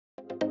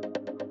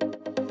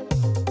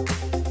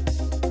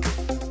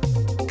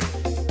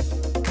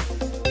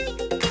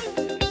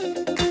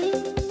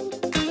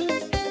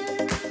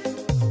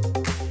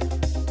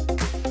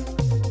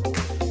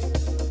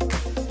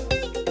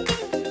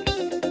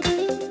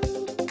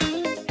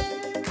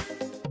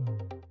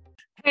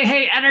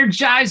Hey,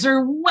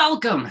 Energizer,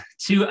 welcome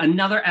to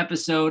another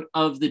episode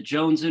of the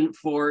Jonesin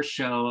 4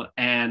 show.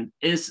 And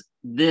this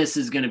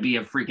is going to be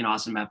a freaking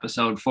awesome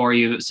episode for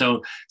you.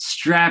 So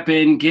strap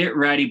in, get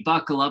ready,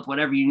 buckle up,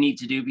 whatever you need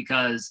to do,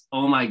 because,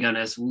 oh my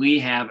goodness, we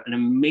have an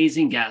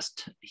amazing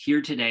guest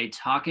here today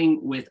talking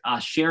with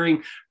us,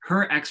 sharing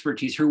her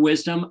expertise, her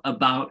wisdom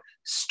about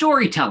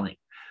storytelling.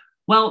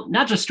 Well,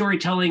 not just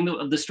storytelling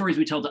of the stories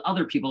we tell to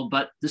other people,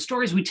 but the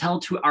stories we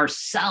tell to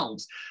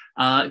ourselves.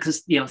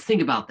 Because,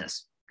 think about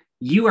this.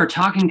 You are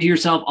talking to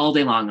yourself all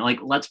day long. Like,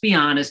 let's be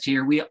honest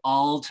here. We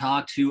all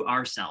talk to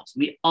ourselves.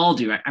 We all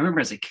do. I remember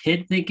as a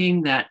kid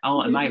thinking that,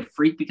 oh, am I a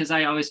freak because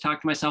I always talk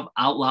to myself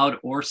out loud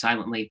or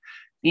silently?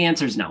 The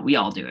answer is no. We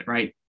all do it,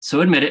 right?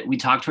 So admit it. We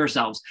talk to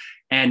ourselves.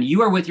 And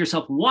you are with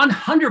yourself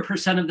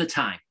 100% of the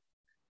time.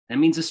 That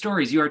means the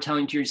stories you are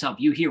telling to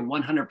yourself, you hear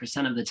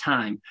 100% of the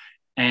time.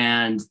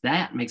 And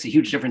that makes a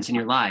huge difference in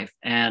your life.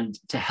 And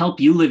to help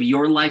you live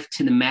your life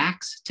to the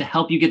max, to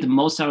help you get the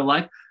most out of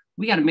life,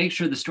 we got to make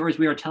sure the stories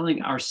we are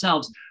telling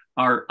ourselves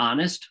are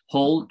honest,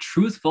 whole,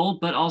 truthful,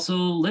 but also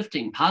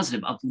lifting,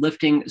 positive,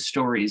 uplifting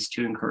stories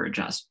to encourage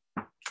us.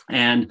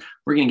 And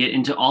we're going to get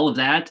into all of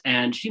that.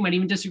 And she might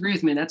even disagree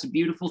with me. And that's a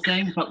beautiful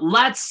thing. But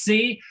let's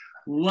see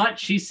what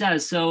she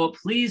says. So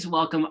please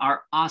welcome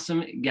our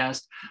awesome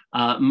guest,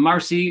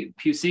 Marcy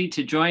Pusey,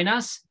 to join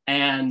us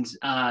and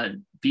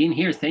being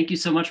here. Thank you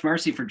so much,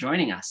 Marcy, for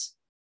joining us.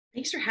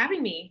 Thanks for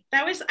having me.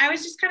 I was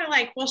just kind of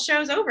like, well,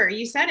 show's over.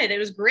 You said it. It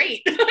was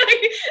great.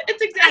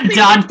 It's exactly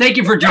done. Thank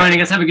you for joining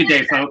us. Have a good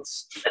day,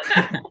 folks.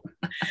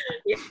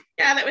 Yeah,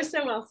 that was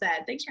so well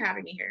said. Thanks for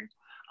having me here.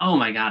 Oh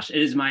my gosh, it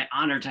is my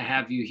honor to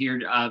have you here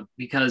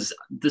because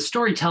the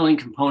storytelling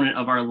component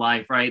of our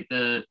life, right,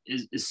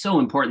 is so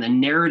important. The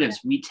narratives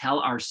we tell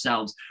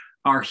ourselves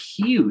are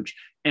huge.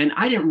 And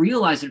I didn't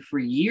realize it for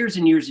years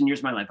and years and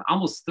years of my life,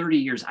 almost 30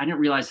 years. I didn't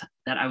realize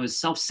that I was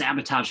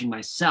self-sabotaging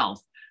myself.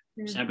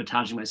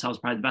 Sabotaging myself is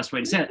probably the best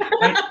way to say it.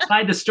 Right?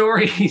 By the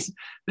stories,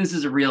 this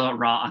is a real,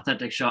 raw,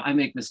 authentic show. I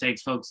make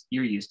mistakes, folks.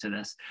 You're used to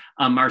this.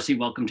 Marcy,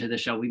 welcome to the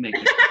show. We make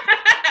mistakes.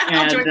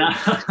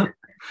 And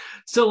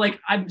so, like,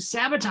 I'm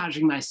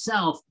sabotaging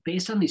myself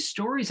based on these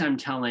stories I'm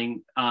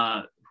telling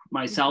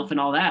myself and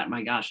all that.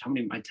 My gosh, how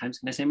many times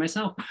can I say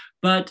myself?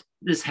 But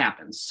this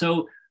happens.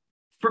 So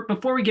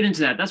before we get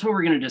into that, that's what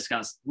we're going to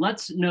discuss.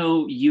 Let's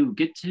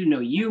get to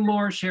know you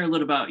more, share a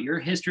little about your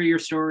history, your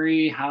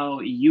story, how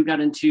you got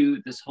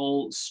into this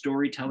whole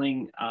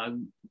storytelling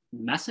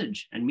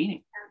message and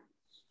meaning.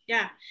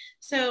 Yeah.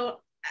 So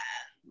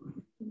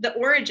the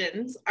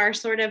origins are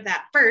sort of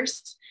that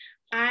first.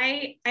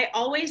 I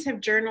always have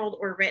journaled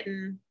or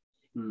written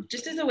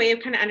just as a way of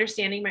kind of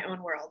understanding my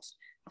own world.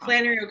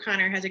 Flannery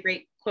O'Connor has a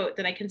great quote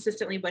that I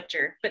consistently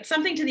butcher, but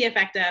something to the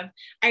effect of,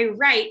 I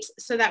write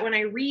so that when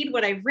I read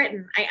what I've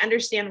written, I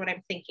understand what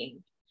I'm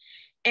thinking.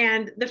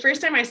 And the first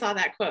time I saw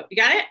that quote, you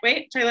got it?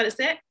 Wait, should I let it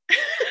sit?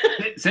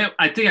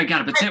 I think I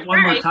got it, but say it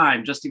one more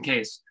time, just in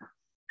case.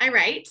 I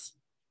write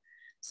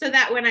so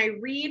that when I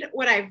read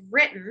what I've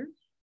written,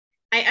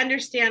 I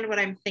understand what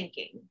I'm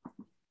thinking.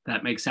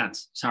 That makes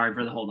sense. Sorry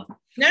for the hold up.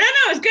 No,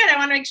 it's good. I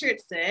want to make sure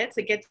it sits,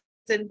 it gets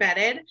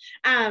embedded.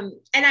 And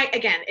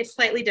again, it's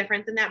slightly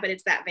different than that, but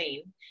it's that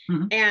vein.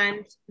 Mm-hmm.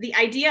 And the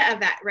idea of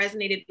that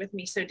resonated with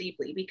me so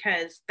deeply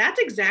because that's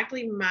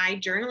exactly my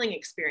journaling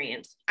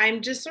experience.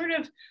 I'm just sort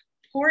of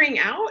pouring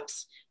out,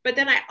 but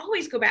then I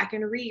always go back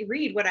and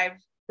reread what I've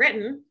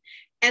written.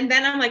 And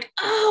then I'm like,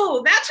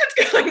 oh, that's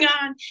what's going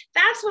on.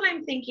 That's what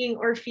I'm thinking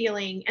or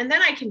feeling. And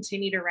then I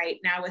continue to write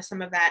now with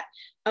some of that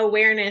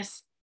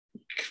awareness,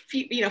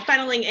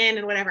 funneling in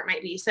and whatever it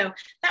might be. So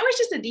that was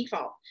just a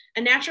default,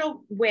 a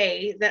natural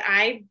way that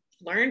I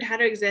learned how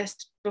to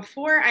exist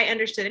before I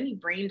understood any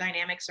brain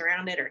dynamics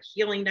around it or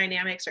healing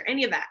dynamics or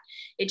any of that.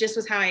 It just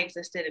was how I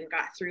existed and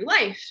got through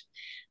life.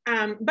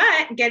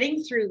 But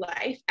getting through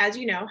life, as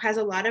you know, has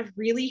a lot of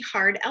really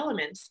hard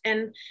elements.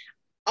 And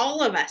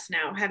all of us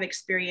now have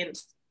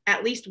experienced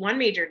at least one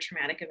major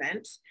traumatic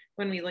event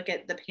when we look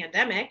at the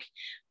pandemic.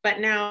 But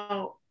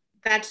now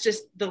that's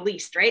just the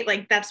least, right?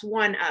 Like that's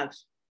one of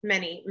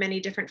many,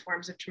 many different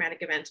forms of traumatic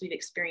events we've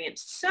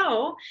experienced.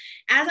 So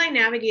as I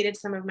navigated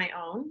some of my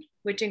own,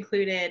 which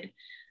included,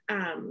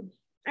 I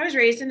was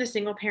raised in a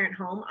single parent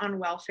home on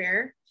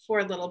welfare for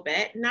a little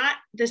bit, not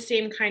the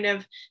same kind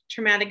of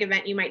traumatic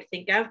event you might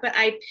think of, but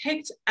I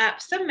picked up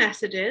some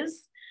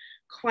messages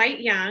quite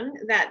young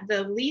that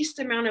the least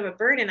amount of a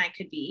burden I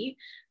could be,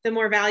 the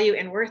more value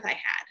and worth I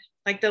had.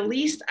 Like the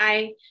least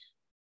I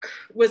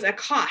was a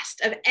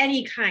cost of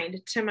any kind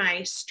to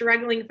my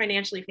struggling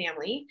financially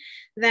family,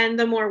 then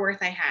the more worth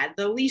I had.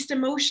 The least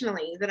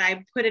emotionally that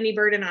I put any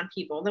burden on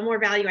people, the more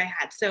value I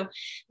had. So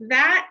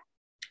that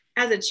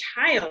as a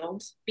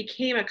child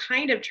became a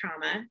kind of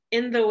trauma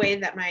in the way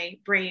that my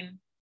brain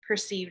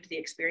perceived the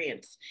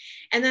experience.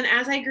 And then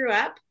as I grew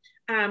up,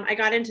 I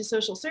got into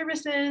social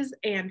services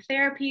and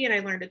therapy, and I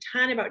learned a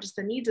ton about just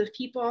the needs of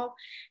people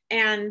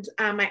and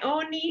my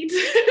own needs.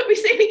 We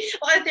say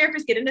a lot of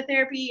therapists get into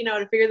therapy,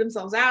 to figure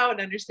themselves out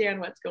and understand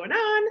what's going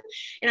on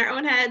in our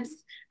own heads.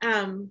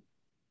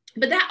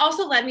 But that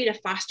also led me to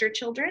foster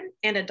children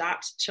and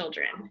adopt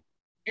children.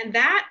 And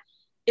that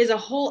is a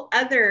whole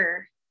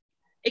other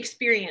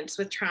experience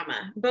with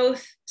trauma,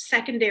 both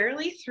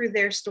secondarily through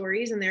their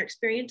stories and their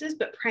experiences,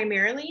 but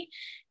primarily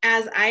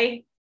as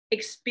I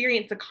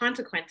experienced the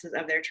consequences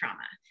of their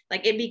trauma.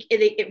 Like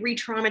it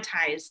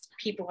re-traumatized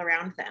people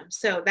around them.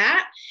 So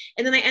that,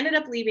 and then I ended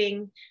up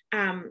leaving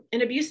an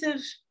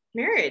abusive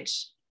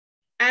marriage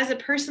as a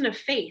person of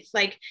faith.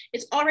 Like,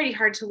 it's already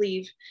hard to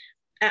leave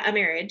a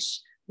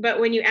marriage, but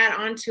when you add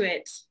on to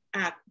it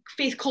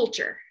faith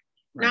culture,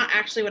 right. Not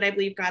actually what I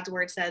believe God's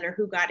word said or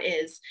who God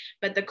is,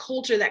 but the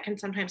culture that can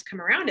sometimes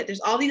come around it. There's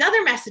all these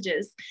other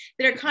messages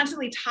that are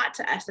constantly taught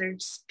to us that are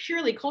just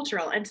purely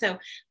cultural. And so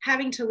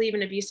having to leave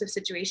an abusive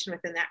situation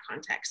within that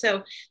context.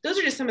 So those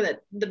are just some of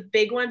the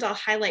big ones I'll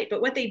highlight.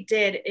 But what they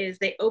did is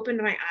they opened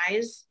my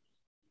eyes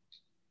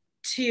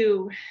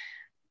to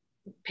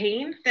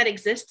pain that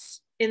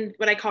exists in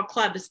what I call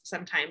clubs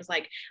sometimes.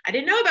 Like, I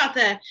didn't know about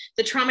the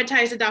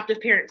traumatized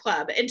adoptive parent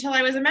club until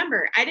I was a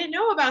member. I didn't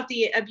know about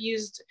the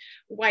abused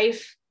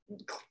wife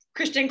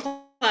Christian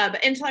club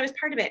until I was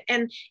part of it.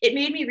 And it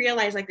made me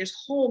realize, like, there's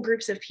whole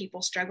groups of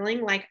people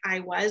struggling like I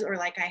was or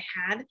like I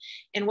had.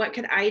 And what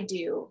could I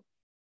do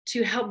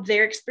to help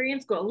their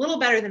experience go a little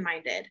better than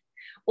mine did?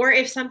 Or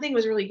if something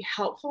was really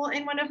helpful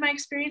in one of my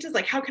experiences,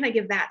 like, how can I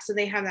give that so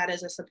they have that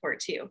as a support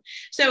too?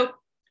 So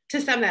to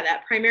sum that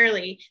up,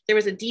 primarily, there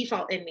was a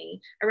default in me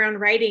around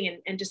writing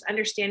and just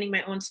understanding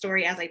my own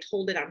story as I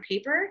told it on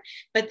paper.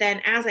 But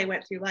then as I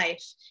went through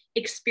life,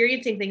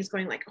 experiencing things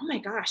going like, oh my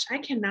gosh, I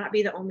cannot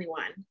be the only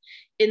one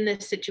in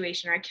this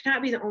situation, or I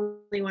cannot be the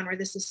only one where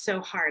this is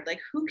so hard. Like,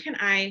 who can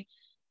I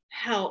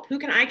help? Who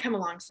can I come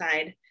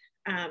alongside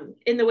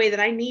in the way that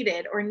I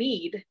needed or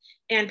need,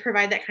 and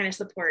provide that kind of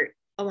support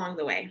along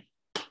the way?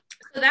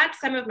 So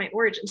that's some of my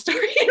origin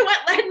story and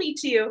what led me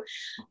to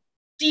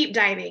deep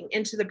diving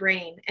into the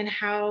brain and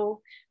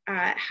how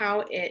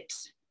it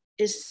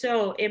is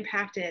so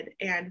impacted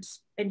and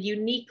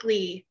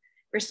uniquely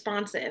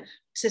responsive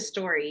to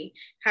story,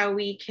 how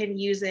we can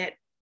use it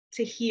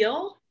to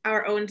heal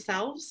our own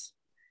selves,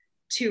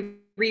 to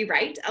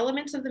rewrite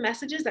elements of the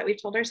messages that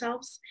we've told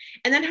ourselves,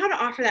 and then how to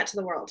offer that to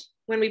the world.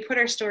 When we put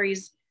our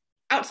stories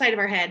outside of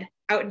our head,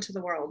 out into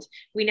the world,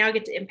 we now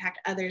get to impact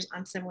others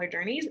on similar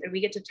journeys, and we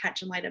get to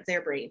touch and light up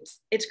their brains.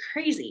 It's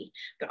crazy.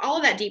 But all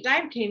of that deep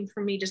dive came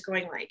from me just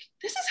going like,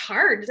 this is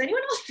hard. Does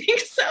anyone else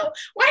think so?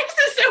 Why is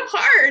this so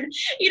hard?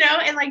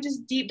 And like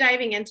just deep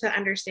diving into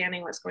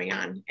understanding what's going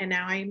on. And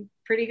now I'm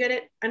pretty good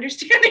at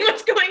understanding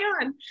what's going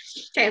on.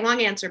 Okay,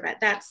 long answer, but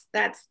that's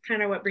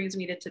kind of what brings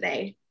me to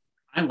today.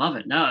 I love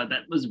it. No,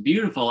 that was a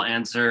beautiful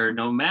answer,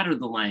 no matter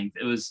the length.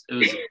 It was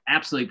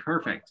absolutely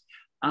perfect.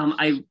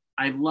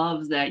 I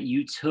love that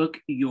you took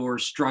your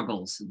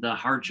struggles, the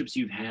hardships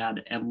you've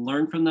had, and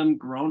learned from them,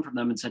 grown from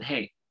them, and said,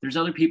 hey, there's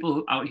other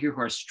people out here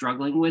who are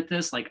struggling with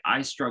this, like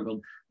I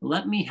struggled.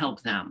 Let me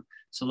help them.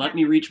 So let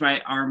me reach my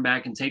arm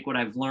back and take what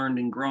I've learned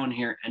and grown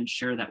here and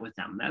share that with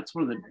them. That's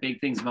one of the big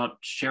things about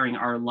sharing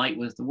our light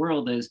with the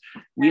world is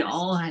we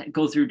all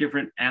go through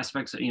different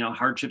aspects of,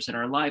 hardships in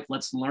our life.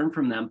 Let's learn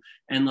from them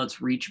and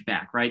let's reach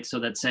back, right? So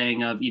that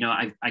saying of,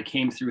 I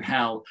came through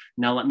hell.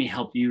 Now let me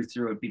help you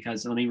through it,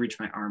 because let me reach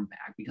my arm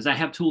back, because I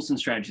have tools and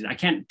strategies. I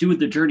can't do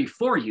the journey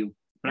for you,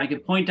 but I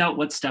can point out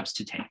what steps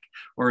to take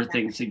or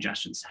things,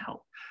 suggestions to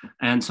help.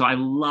 And so I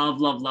love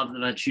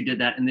that you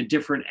did that, and the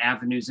different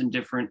avenues and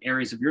different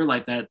areas of your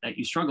life that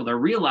you struggled, or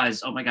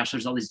realized, oh my gosh,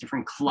 there's all these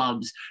different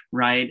clubs,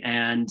 right?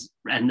 And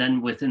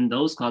then within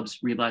those clubs,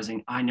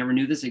 realizing I never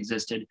knew this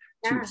existed,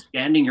 to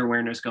expanding your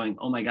awareness, going,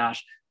 oh my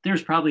gosh,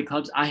 there's probably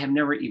clubs I have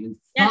never even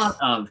thought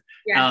of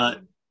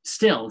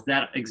still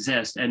that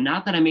exist. And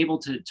not that I'm able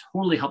to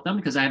totally help them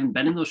because I haven't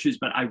been in those shoes,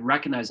 but I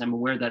recognize, I'm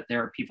aware that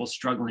there are people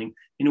struggling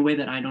in a way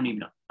that I don't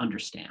even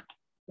understand.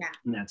 Yeah.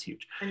 And that's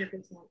huge. 100%.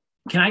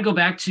 Can I go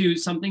back to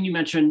something you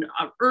mentioned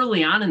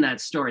early on in that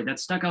story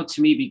that stuck out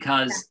to me,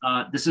 because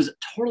this is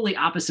totally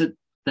opposite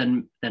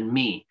than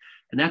me,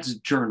 and that's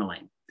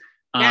journaling.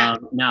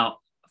 Now,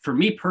 for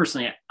me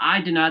personally,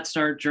 I did not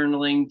start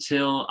journaling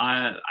till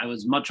I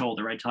was much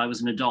older, right? Till I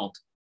was an adult.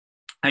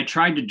 I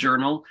tried to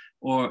journal,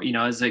 or,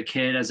 as a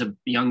kid, as a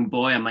young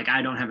boy, I'm like,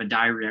 I don't have a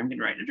diary, I'm going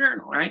to write a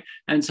journal, right?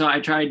 And so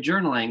I tried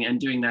journaling and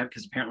doing that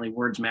because apparently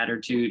words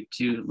matter to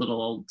little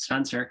old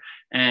Spencer.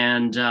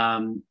 And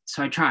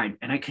so I tried,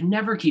 and I could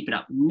never keep it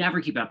up.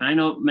 And I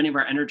know many of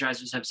our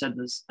energizers have said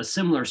this, a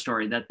similar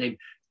story, that they've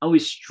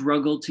always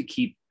struggled to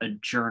keep a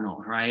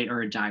journal, right?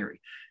 Or a diary.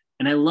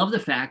 And I love the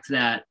fact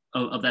that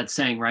of that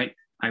saying, right?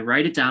 I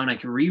write it down, I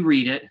can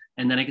reread it,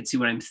 and then I can see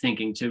what I'm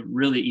thinking, to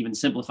really even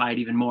simplify it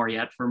even more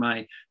yet for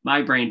my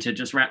brain to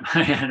just wrap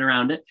my head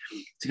around it,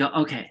 to go,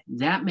 okay,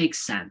 that makes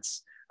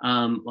sense.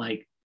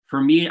 Like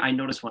for me, I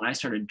noticed when I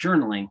started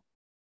journaling,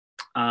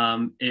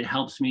 it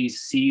helps me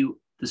see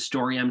the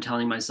story I'm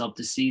telling myself,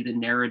 to see the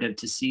narrative,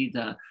 to see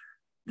the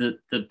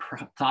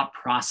thought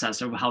process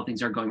of how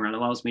things are going around. It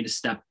allows me to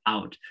step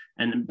out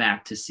and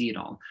back to see it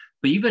all.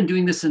 But you've been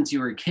doing this since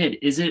you were a kid.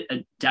 Is it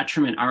a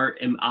detriment?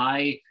 Am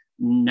I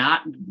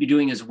not be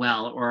doing as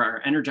well, or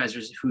our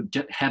energizers who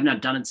have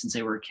not done it since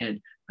they were a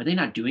kid, are they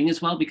not doing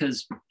as well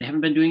because they haven't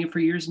been doing it for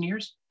years and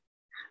years?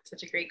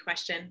 Such a great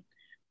question. It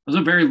was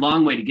a very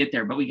long way to get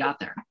there, but we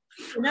got there.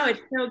 No, it's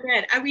so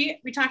good.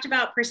 We talked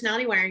about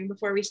personality wiring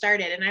before we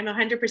started, and I'm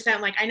 100%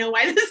 like, I know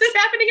why this is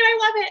happening and I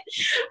love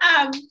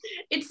it.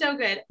 It's so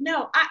good.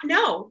 No.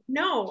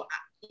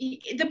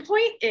 The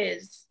point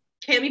is,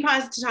 okay, let me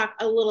pause to talk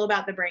a little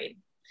about the brain.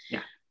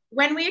 Yeah.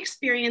 When we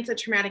experience a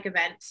traumatic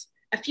event,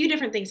 a few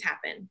different things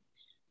happen.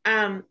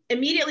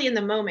 Immediately in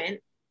the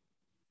moment,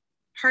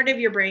 part of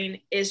your brain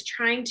is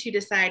trying to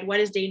decide what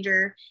is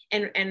danger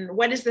and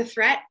what is the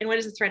threat and what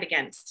is the threat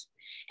against,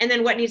 and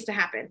then what needs to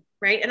happen,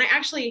 right? And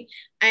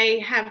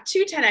I have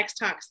 2 TEDx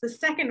talks. The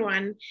second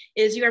one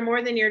is You Are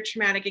More Than Your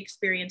Traumatic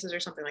Experiences or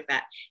something like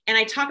that. And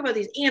I talk about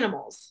these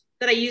animals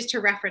that I use to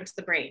reference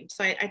the brain.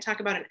 So I talk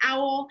about an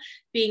owl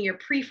being your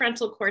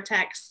prefrontal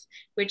cortex,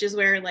 which is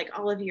where like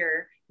all of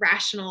your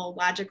rational,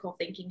 logical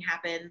thinking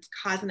happens,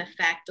 cause and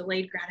effect,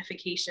 delayed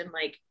gratification,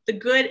 like the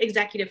good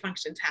executive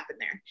functions happen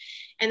there.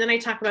 And then I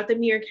talk about the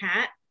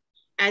meerkat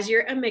as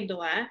your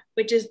amygdala,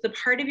 which is the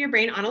part of your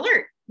brain on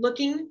alert,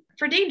 looking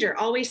for danger,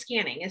 always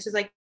scanning. This is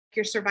like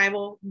your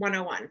survival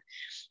 101.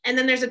 And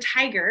then there's a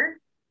tiger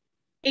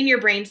in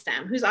your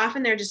brainstem who's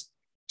often there just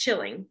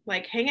chilling,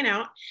 like hanging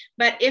out.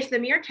 But if the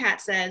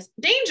meerkat says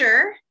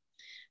danger,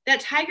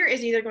 that tiger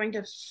is either going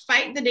to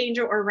fight the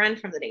danger or run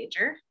from the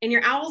danger, and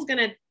your owl's going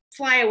to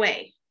fly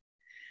away.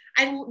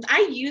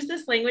 I use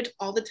this language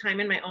all the time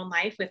in my own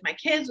life with my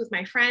kids, with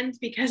my friends,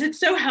 because it's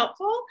so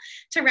helpful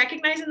to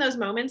recognize in those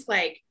moments,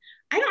 like,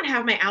 I don't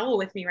have my owl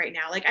with me right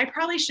now. Like, I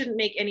probably shouldn't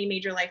make any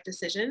major life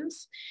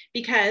decisions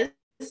because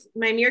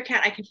my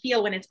meerkat, I can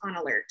feel when it's on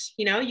alert.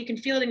 You know, you can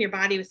feel it in your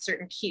body with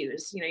certain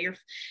cues. You know,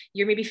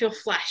 you're maybe feel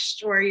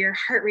flushed, or your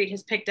heart rate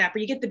has picked up, or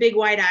you get the big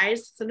wide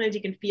eyes. Sometimes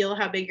you can feel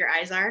how big your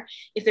eyes are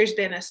if there's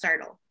been a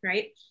startle,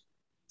 right?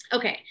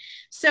 Okay,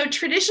 so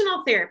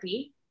traditional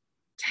therapy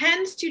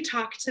tends to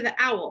talk to the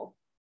owl,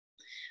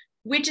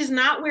 which is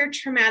not where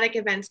traumatic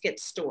events get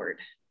stored.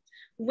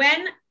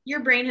 When your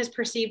brain has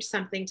perceived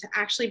something to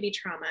actually be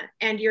trauma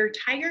and your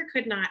tiger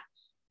could not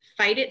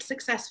fight it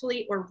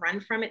successfully or run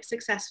from it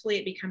successfully,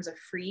 it becomes a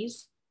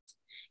freeze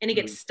and it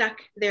gets stuck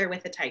there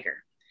with the tiger.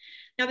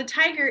 Now, the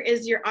tiger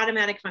is your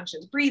automatic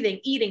functions,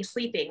 breathing, eating,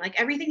 sleeping, like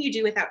everything you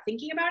do without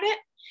thinking about it.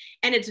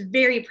 And it's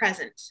very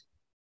present,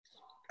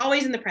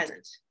 always in the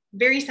present.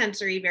 Very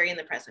sensory, very in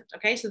the present.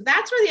 Okay, so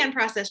that's where the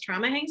unprocessed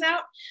trauma hangs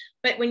out.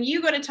 But when you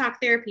go to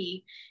talk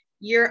therapy,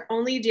 you're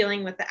only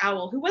dealing with the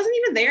owl who wasn't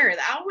even there.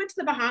 The owl went to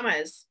the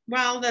Bahamas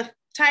while the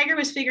tiger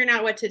was figuring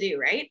out what to do,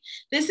 right?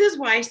 This is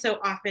why so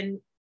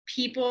often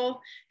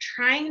people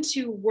trying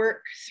to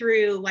work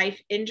through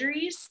life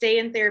injuries stay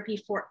in therapy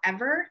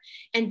forever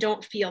and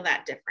don't feel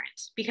that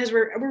different, because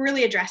we're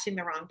really addressing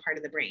the wrong part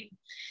of the brain.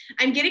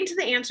 I'm getting to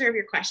the answer of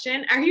your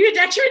question. Are you a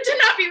detriment to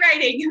not be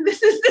writing?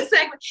 This is the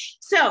segment.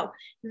 So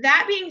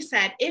that being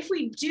said, if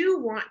we do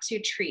want to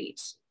treat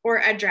or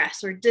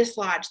address or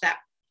dislodge that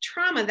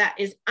trauma that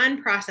is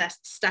unprocessed,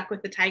 stuck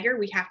with the tiger,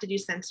 we have to do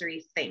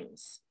sensory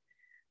things.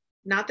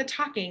 Not the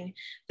talking,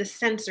 the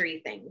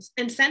sensory things.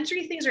 And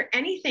sensory things are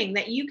anything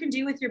that you can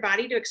do with your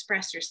body to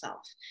express yourself.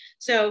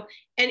 So,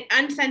 and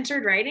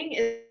uncensored writing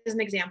is an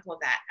example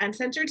of that.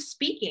 Uncensored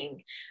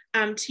speaking.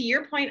 To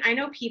your point, I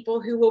know people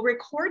who will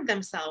record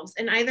themselves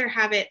and either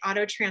have it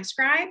auto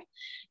transcribe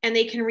and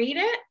they can read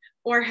it,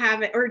 or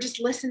have it, or just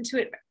listen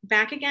to it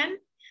back again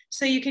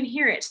so you can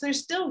hear it. So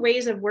there's still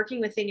ways of working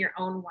within your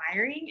own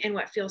wiring and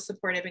what feels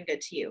supportive and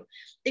good to you.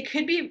 It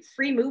could be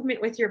free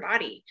movement with your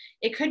body.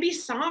 It could be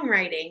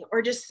songwriting,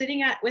 or just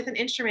sitting with an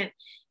instrument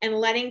and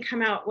letting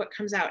come out what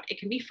comes out. It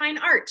can be fine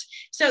art.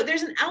 So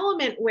there's an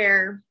element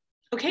where,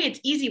 okay, it's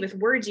easy with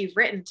words you've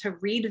written to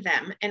read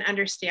them and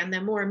understand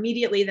them more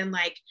immediately than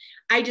like,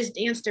 I just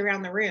danced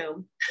around the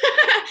room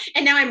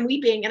and now I'm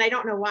weeping and I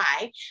don't know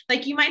why.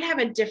 Like, you might have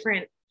a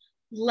different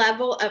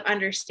level of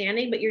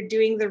understanding, but you're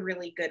doing the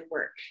really good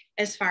work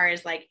as far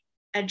as like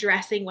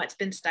addressing what's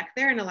been stuck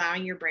there and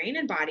allowing your brain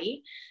and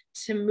body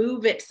to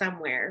move it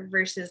somewhere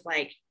versus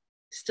like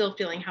still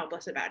feeling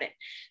helpless about it.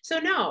 So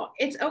no,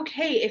 it's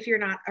okay if you're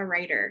not a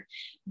writer.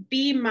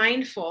 Be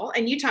mindful,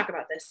 and you talk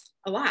about this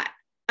a lot,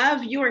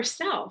 of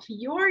yourself,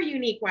 your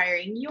unique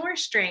wiring, your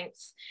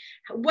strengths,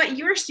 what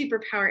your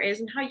superpower is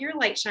and how your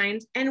light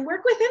shines, and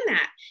work within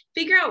that.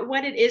 Figure out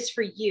what it is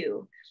for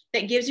you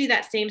that gives you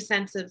that same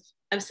sense of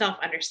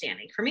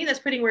self-understanding. For me, that's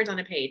putting words on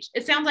a page.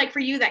 It sounds like for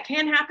you that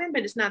can happen,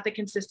 but it's not the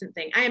consistent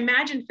thing. I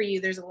imagine for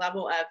you, there's a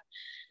level of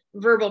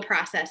verbal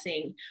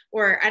processing,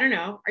 or I don't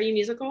know, are you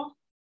musical?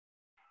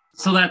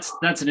 So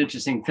that's an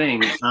interesting thing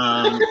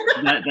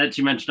that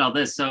you mentioned all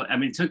this. So, I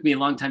mean, it took me a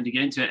long time to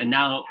get into it, and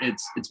now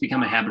it's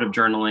become a habit of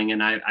journaling,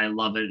 and I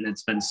love it. And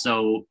it's been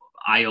so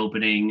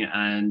eye-opening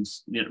and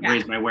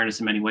raised my awareness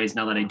in many ways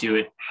now that I do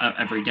it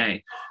every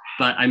day.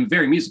 But I'm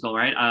very musical,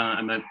 right?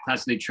 I'm a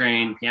classically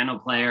trained piano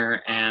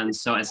player. And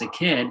so as a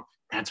kid,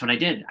 that's what I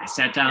did. I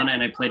sat down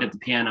and I played at the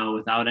piano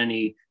without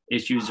any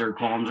issues or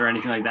qualms or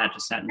anything like that,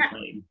 just sat and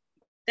played.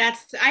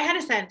 I had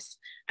a sense.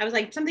 I was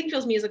like, something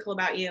feels musical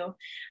about you.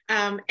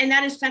 And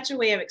that is such a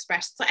way of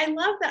expression. So I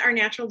love that our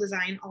natural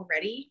design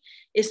already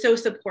is so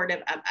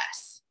supportive of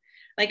us.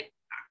 Like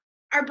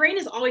our brain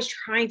is always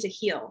trying to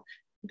heal.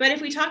 But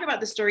if we talk about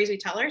the stories we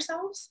tell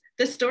ourselves,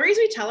 the stories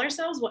we tell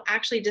ourselves will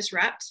actually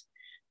disrupt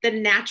the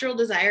natural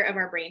desire of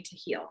our brain to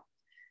heal.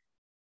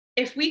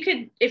 If we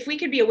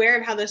could be aware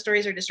of how those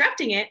stories are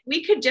disrupting it,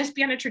 we could just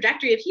be on a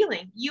trajectory of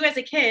healing. You as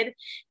a kid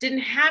didn't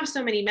have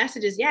so many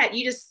messages yet.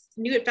 You just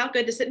knew it felt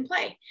good to sit and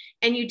play,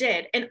 and you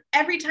did. And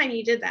every time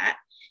you did that,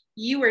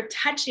 you were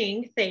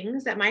touching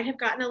things that might have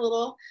gotten a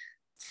little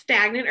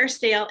stagnant or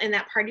stale in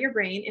that part of your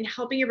brain and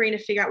helping your brain to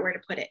figure out where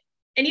to put it.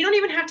 And you don't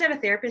even have to have a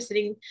therapist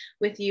sitting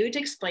with you to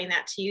explain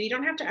that to you. You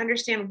don't have to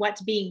understand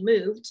what's being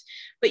moved,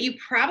 but you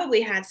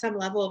probably had some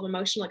level of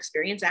emotional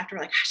experience after,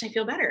 like, gosh, I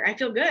feel better. I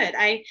feel good.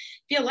 I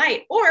feel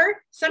light.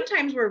 Or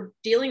sometimes we're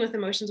dealing with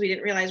emotions we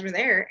didn't realize were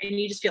there, and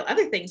you just feel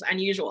other things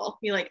unusual.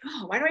 You're like,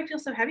 oh, why do I feel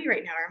so heavy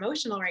right now or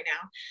emotional right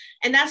now?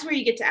 And that's where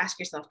you get to ask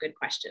yourself good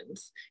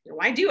questions.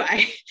 Why do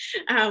I?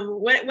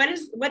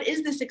 What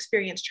is this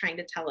experience trying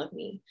to tell of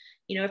me?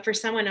 If for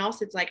someone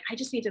else, it's like, I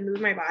just need to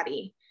move my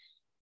body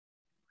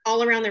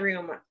all around the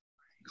room,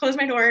 close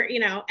my door,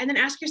 and then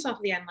ask yourself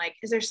at the end, like,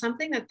 is there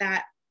something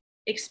that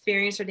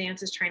experience or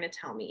dance is trying to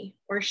tell me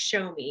or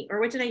show me, or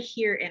what did I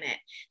hear in it?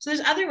 So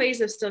there's other ways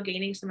of still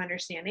gaining some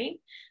understanding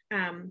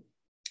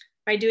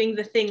by doing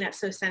the thing that's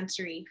so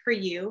sensory for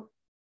you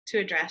to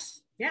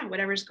address,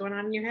 whatever's going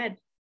on in your head.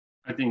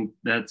 I think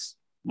that's,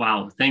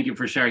 wow. Thank you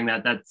for sharing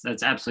that.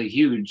 That's absolutely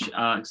huge.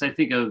 Because I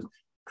think of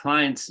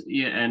clients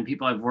and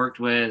people I've worked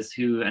with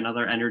and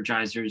other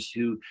energizers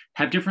who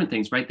have different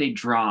things, right? They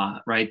draw,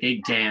 right?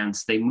 They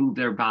dance, they move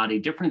their body,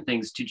 different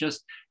things to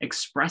just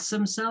express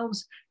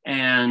themselves.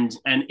 And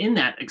in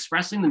that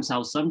expressing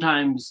themselves,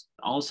 sometimes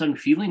all of a sudden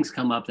feelings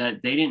come up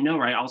that they didn't know,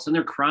 right? All of a sudden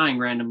they're crying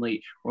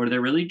randomly, or they're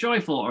really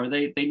joyful, or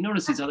they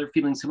notice these other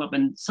feelings come up.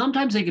 And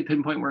sometimes they can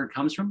pinpoint where it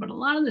comes from, but a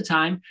lot of the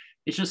time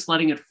it's just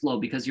letting it flow,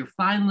 because you're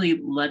finally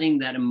letting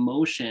that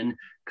emotion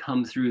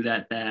come through,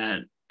 that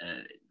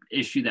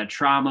issue, that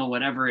trauma,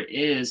 whatever it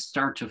is,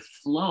 start to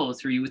flow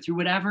through you, through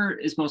whatever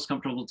is most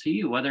comfortable to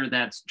you, whether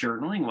that's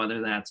journaling, whether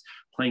that's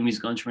playing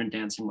musical instrument,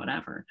 dancing,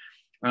 whatever.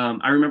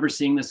 I remember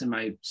seeing this in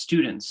my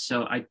students.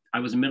 So I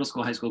was a middle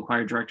school, high school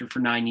choir director for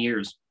 9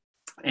 years.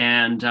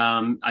 And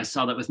I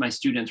saw that with my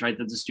students, right?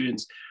 That the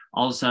students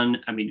all of a sudden,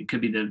 I mean, it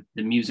could be the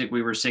music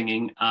we were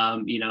singing,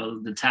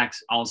 the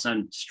text all of a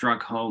sudden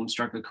struck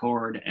a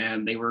chord,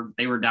 and they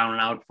were down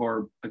and out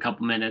for a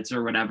couple minutes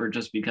or whatever,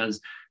 just because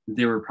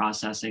they were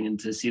processing, and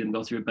to see them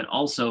go through it, but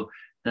also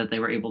that they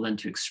were able then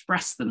to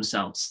express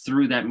themselves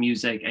through that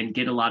music and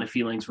get a lot of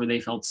feelings where they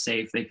felt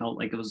safe. They felt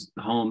like it was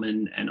home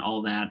and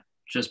all that,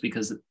 just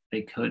because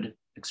they could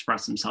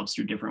express themselves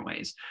through different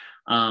ways.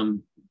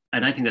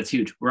 And I think that's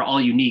huge. We're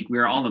all unique.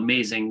 We're all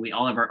amazing. We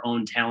all have our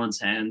own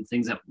talents and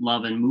things that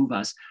love and move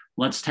us.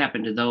 Let's tap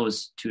into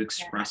those to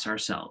express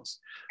ourselves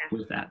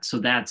with that. So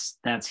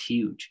that's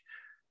huge.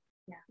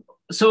 Yeah.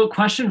 So a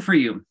question for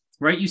you,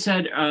 right? You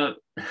said,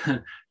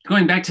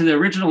 going back to the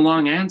original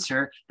long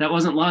answer, that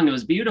wasn't long, it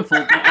was beautiful.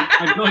 But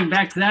I'm going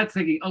back to that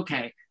thinking,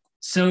 okay,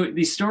 so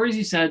these stories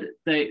you said,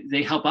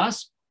 they help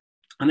us,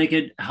 and they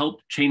could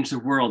help change the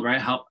world,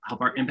 right? Help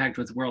our impact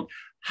with the world.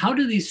 How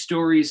do these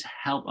stories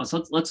help us?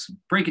 Let's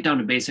break it down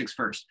to basics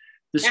first.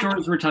 The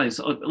stories we're telling.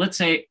 So let's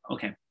say,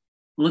 okay,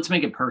 let's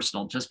make it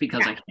personal, just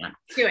because I can.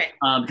 Do it.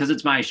 Because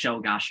it's my show,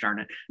 gosh darn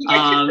it.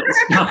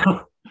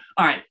 So,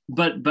 all right,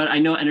 but I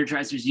know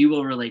energizers, you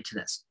will relate to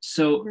this.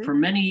 So for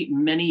many,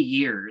 many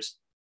years,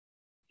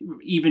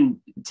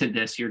 even to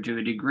this year to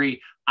a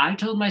degree, I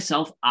told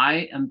myself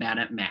I am bad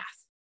at math.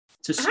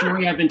 It's a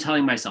story I've been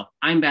telling myself.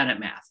 I'm bad at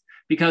math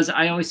because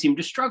I always seem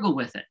to struggle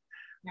with it.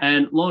 Yeah.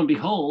 And lo and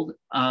behold,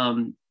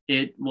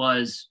 it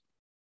was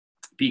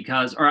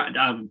because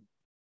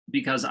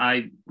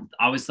I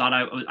always thought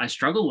I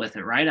struggled with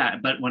it,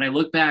 right? But when I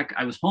look back,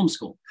 I was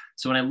homeschooled.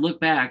 So when I look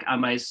back on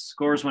my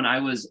scores when I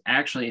was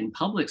actually in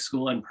public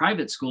school and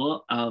private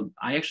school,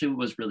 I actually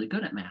was really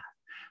good at math.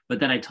 But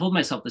then I told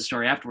myself the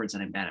story afterwards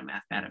that I'm bad at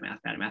math, bad at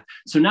math, bad at math.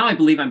 So now I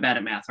believe I'm bad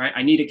at math, right?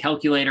 I need a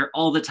calculator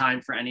all the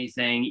time for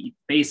anything,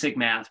 basic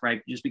math,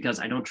 right? Just because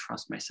I don't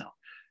trust myself.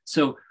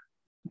 So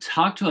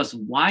talk to us.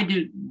 Why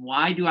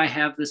do I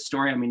have this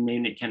story? I mean,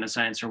 maybe it can a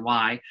science or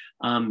why.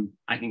 I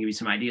can give you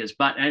some ideas,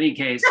 but in any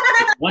case,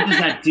 what does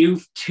that do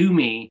to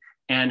me,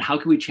 and how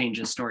can we change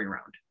this story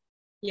around?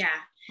 Yeah.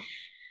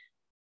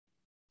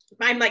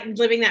 I'm like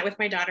living that with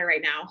my daughter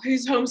right now,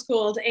 who's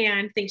homeschooled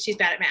and thinks she's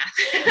bad at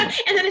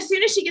math. And then as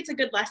soon as she gets a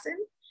good lesson,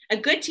 a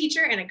good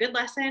teacher and a good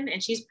lesson,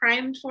 and she's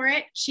primed for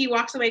it, she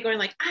walks away going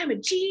like, I'm a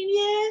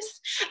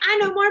genius. I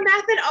know more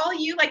math than all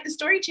you. Like the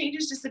story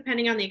changes just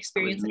depending on the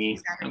experience.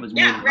 That was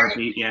me.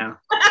 Right. Yeah.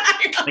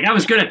 Like I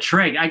was good at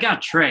trig. I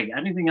got trig.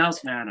 Anything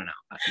else? Man, I don't know.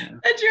 But, yeah.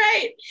 That's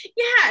right.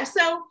 Yeah.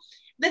 So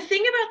the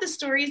thing about the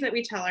stories that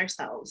we tell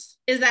ourselves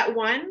is that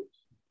one,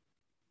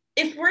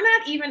 if we're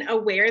not even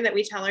aware that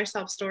we tell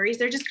ourselves stories,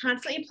 they're just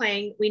constantly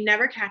playing. We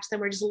never catch them.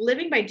 We're just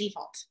living by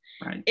default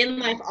in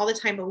life all the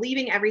time,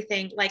 believing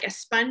everything like a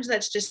sponge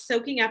that's just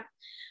soaking up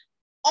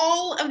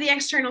all of the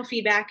external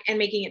feedback and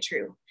making it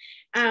true.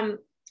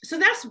 So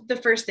that's the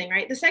first thing,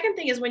 right? The second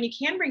thing is when you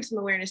can bring some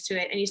awareness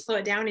to it and you slow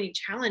it down and you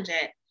challenge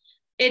it,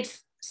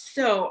 it's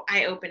so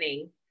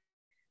eye-opening,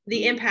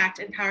 the impact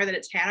and power that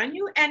it's had on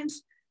you, and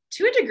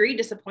to a degree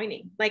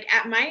disappointing. Like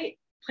at my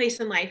place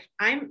in life,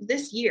 I'm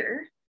this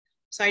year,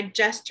 so I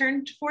just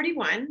turned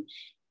 41,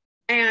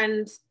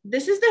 and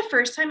this is the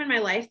first time in my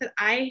life that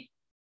I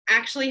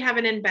actually have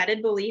an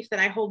embedded belief that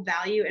I hold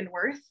value and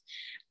worth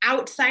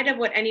outside of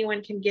what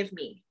anyone can give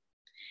me.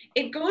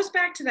 It goes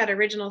back to that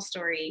original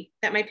story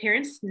that my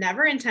parents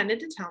never intended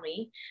to tell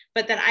me,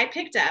 but that I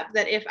picked up,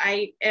 that if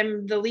I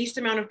am the least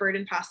amount of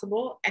burden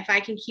possible, if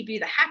I can keep you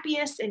the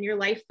happiest and your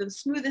life the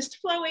smoothest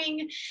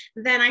flowing,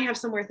 then I have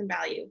some worth and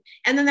value.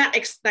 And then that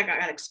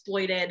got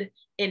exploited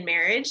in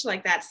marriage.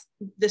 Like that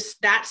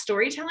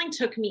storytelling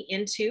took me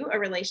into a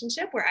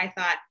relationship where I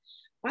thought,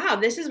 wow,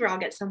 this is where I'll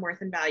get some worth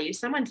and value.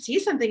 Someone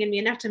sees something in me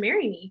enough to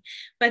marry me.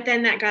 But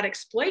then that got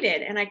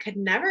exploited and I could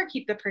never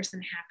keep the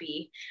person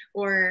happy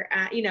or,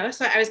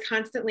 so I was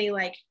constantly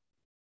like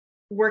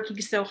working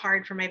so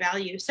hard for my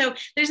value. So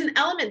there's an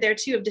element there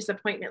too of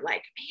disappointment.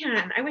 Like,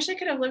 man, I wish I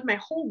could have lived my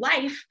whole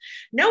life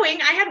knowing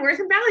I had worth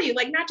and value,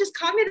 like not just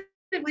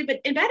cognitively,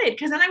 but embedded,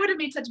 because then I would have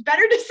made such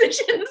better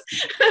decisions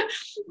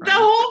the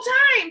whole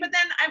time. But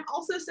then I'm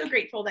also so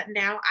grateful that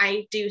now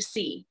I do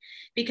see,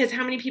 because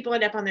how many people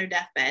end up on their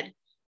deathbed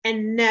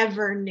and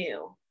never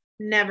knew.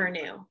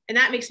 And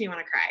that makes me want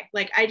to cry.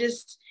 Like,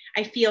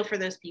 I feel for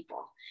those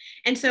people.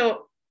 And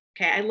so,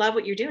 okay, I love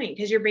what you're doing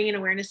because you're bringing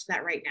awareness to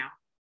that right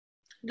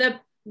now.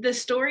 The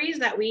stories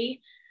that we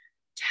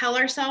tell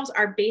ourselves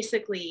are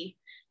basically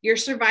your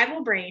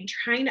survival brain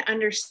trying to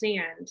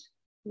understand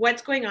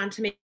what's going on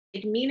to make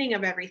meaning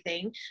of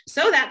everything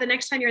so that the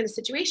next time you're in the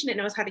situation, it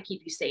knows how to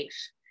keep you safe.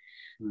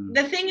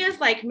 The thing is,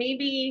 like,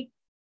 maybe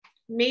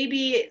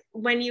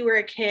when you were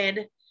a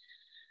kid,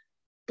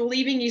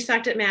 believing you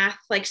sucked at math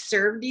like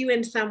served you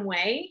in some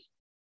way.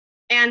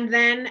 And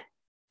then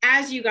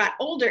as you got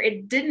older,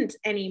 it didn't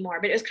anymore,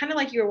 but it was kind of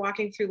like you were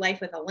walking through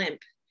life with a limp.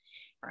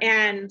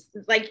 And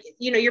like,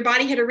 your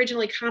body had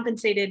originally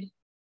compensated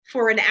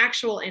for an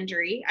actual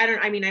injury. I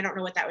don't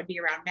know what that would be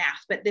around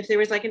math, but if there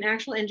was like an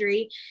actual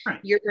injury,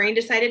 your brain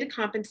decided to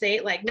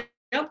compensate, like,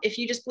 nope, if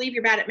you just believe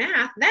you're bad at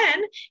math,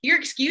 then you're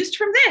excused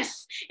from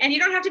this. And you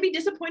don't have to be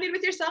disappointed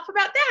with yourself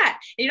about that.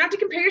 And you don't have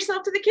to compare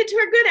yourself to the kids who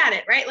are good at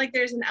it, right? Like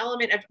there's an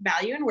element of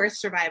value and worth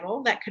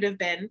survival that could have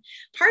been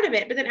part of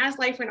it. But then as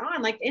life went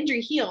on, like the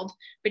injury healed,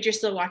 but you're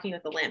still walking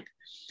with a limp.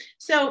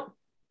 So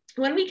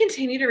when we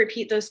continue to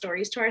repeat those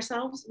stories to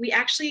ourselves, we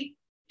actually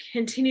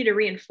continue to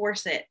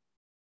reinforce it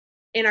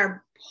in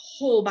our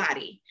whole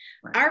body.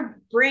 Our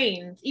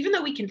brains, even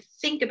though we can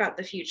think about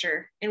the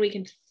future and we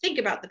can think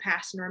about the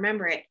past and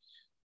remember it,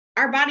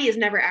 our body is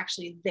never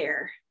actually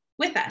there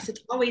with us.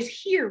 It's always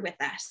here with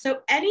us. So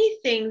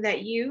anything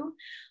that you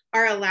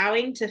are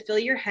allowing to fill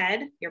your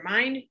head, your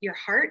mind, your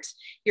heart,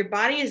 your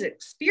body is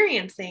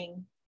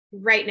experiencing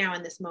right now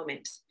in this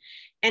moment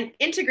and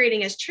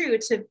integrating as true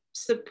to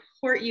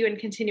support you in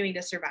continuing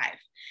to survive.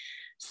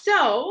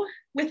 So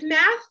with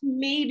math,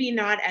 maybe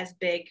not as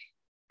big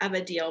of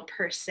a deal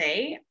per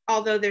se,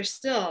 although there's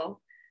still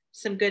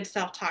some good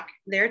self-talk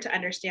there to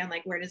understand,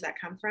 like, where does that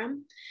come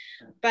from?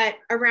 But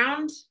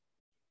around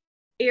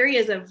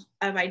areas of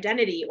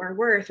identity or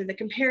worth, or the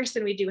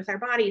comparison we do with our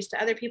bodies to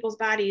other people's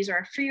bodies, or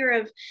our fear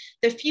of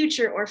the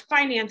future or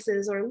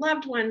finances or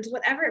loved ones,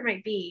 whatever it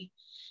might be,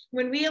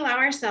 when we allow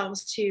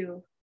ourselves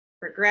to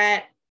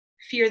regret,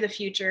 fear the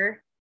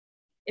future,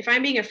 if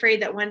I'm being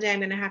afraid that one day I'm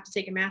going to have to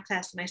take a math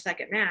test and I suck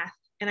at math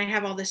and I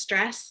have all this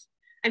stress,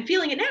 I'm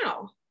feeling it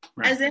now.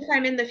 As if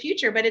I'm in the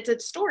future, but it's a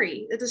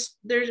story.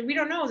 We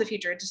don't know the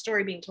future. It's a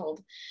story being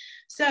told.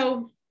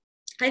 So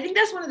I think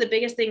that's one of the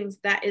biggest things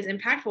that is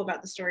impactful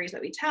about the stories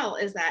that we tell,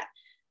 is that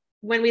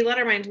when we let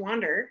our minds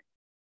wander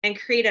and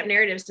create up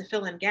narratives to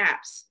fill in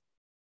gaps,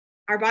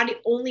 our body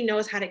only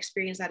knows how to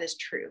experience that as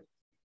true.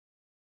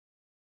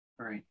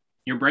 Right.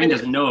 Your brain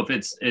doesn't know if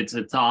it's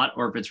a thought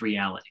or if it's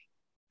reality.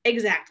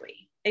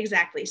 Exactly.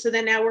 So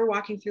then now we're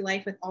walking through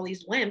life with all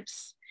these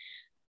limps,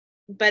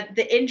 but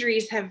the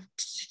injuries have,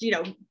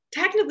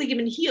 technically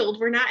been healed.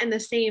 We're not in the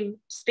same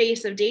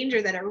space of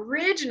danger that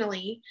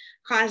originally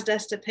caused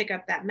us to pick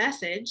up that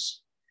message.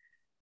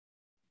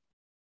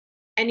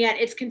 And yet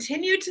it's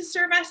continued to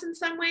serve us in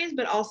some ways,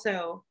 but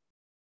also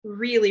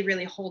really,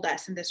 really hold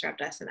us and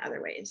disrupt us in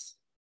other ways.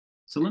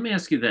 So let me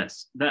ask you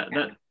this.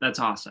 That's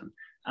awesome.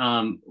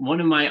 One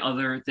of my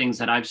other things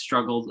that I've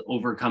struggled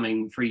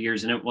overcoming for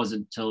years, and it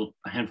wasn't until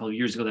a handful of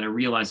years ago that I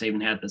realized I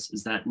even had this,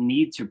 is that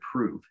need to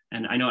prove.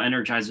 And I know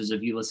Energizers,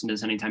 if you listen to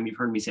this anytime, you've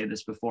heard me say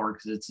this before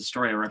because it's a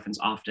story I reference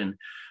often,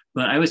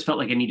 but I always felt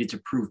like I needed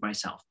to prove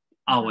myself.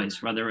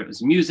 always, whether it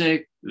was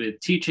music, with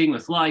teaching,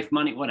 with life,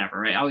 money, whatever,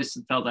 right? I always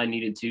felt I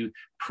needed to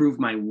prove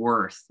my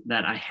worth,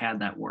 that I had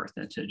that worth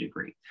to a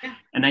degree. Yeah.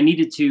 And I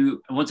needed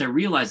to, once I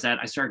realized that,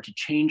 I started to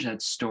change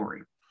that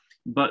story.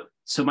 But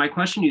so my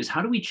question is,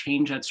 how do we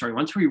change that story?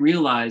 Once we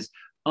realize,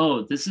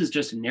 oh, this is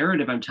just a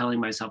narrative I'm telling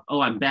myself,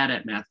 oh, I'm bad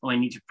at math, oh, I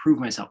need to prove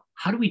myself.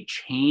 How do we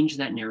change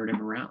that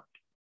narrative around?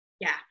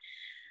 Yeah.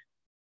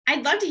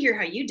 I'd love to hear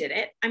how you did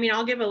it. I mean,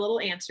 I'll give a little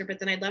answer, but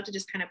then I'd love to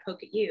just kind of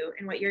poke at you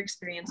and what your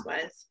experience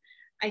was.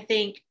 I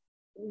think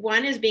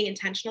one is being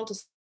intentional to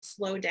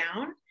slow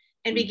down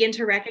and begin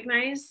to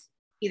recognize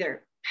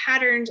either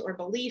patterns or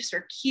beliefs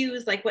or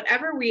cues, like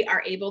whatever we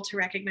are able to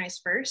recognize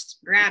first,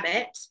 grab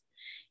it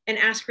and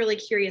ask really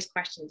curious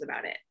questions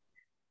about it.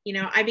 You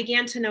know, I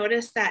began to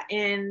notice that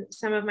in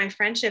some of my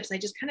friendships, I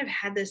just kind of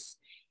had this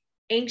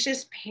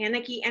anxious,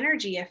 panicky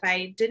energy if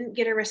I didn't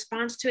get a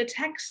response to a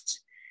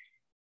text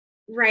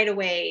right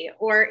away,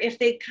 or if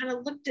they kind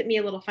of looked at me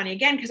a little funny,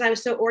 again, because I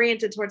was so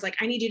oriented towards like,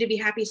 I need you to be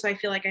happy so I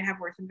feel like I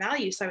have worth and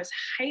value. So I was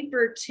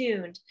hyper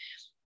tuned,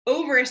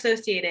 over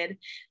associated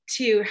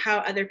to how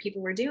other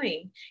people were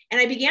doing.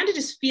 And I began to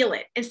just feel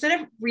it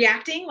instead of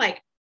reacting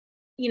like,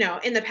 you know,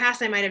 in the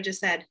past, I might have just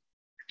said,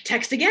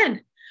 text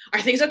again.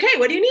 Are things okay?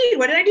 What do you need?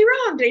 What did I do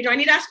wrong? Do I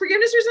need to ask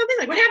forgiveness or something?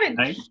 Like, what happened?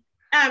 Right.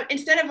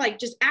 Instead of like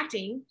just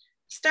acting,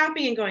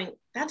 stopping and going,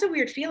 that's a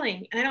weird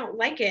feeling and I don't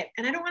like it.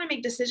 And I don't want to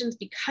make decisions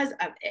because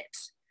of it.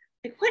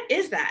 Like, what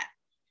is that?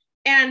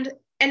 And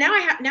now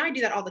I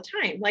do that all the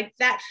time. Like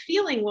that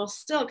feeling will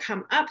still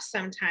come up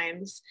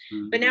sometimes,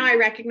 but now I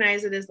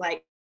recognize it as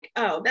like,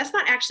 oh, that's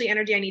not actually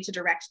energy I need to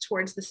direct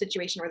towards the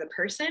situation or the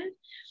person.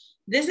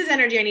 This is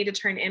energy I need to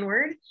turn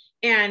inward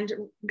and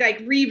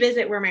like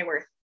revisit where my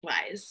worth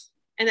lies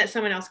and that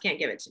someone else can't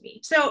give it to me.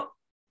 So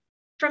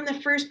from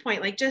the first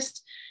point, like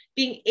just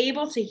being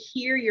able to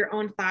hear your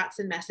own thoughts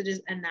and messages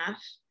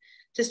enough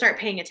to start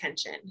paying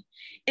attention.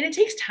 And it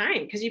takes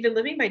time because you've been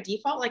living by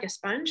default like a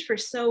sponge for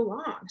so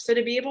long. So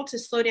to be able to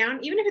slow down,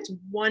 even if it's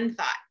one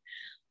thought,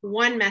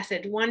 one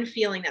message, one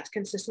feeling that's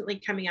consistently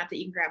coming up that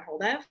you can grab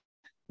hold of,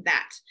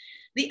 that.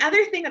 The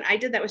other thing that I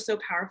did that was so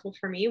powerful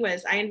for me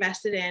was I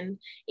invested in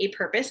a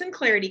purpose and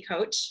clarity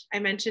coach. I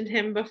mentioned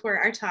him before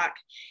our talk,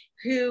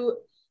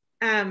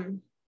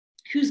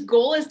 whose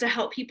goal is to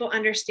help people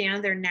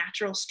understand their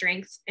natural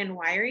strengths and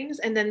wirings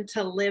and then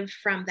to live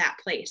from that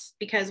place.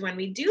 Because when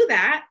we do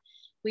that,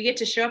 we get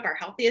to show up our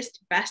healthiest,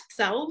 best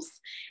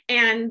selves,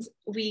 and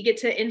we get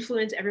to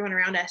influence everyone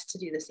around us to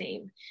do the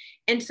same.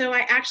 And so I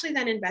actually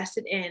then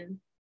invested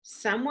in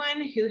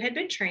someone who had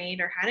been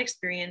trained or had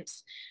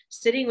experience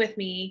sitting with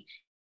me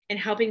and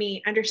helping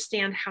me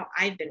understand how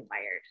I've been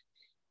wired.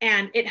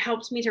 And it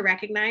helped me to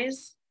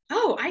recognize,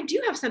 oh, I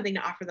do have something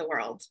to offer the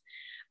world.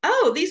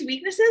 Oh, these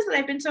weaknesses that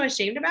I've been so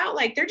ashamed about,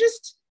 like they're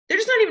just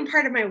not even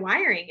part of my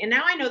wiring. And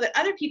now I know that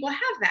other people have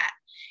that.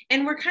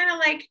 And we're kind of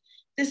like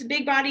this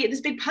big body,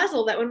 this big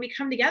puzzle that when we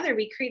come together,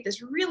 we create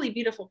this really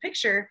beautiful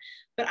picture.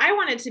 But I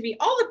wanted to be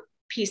all the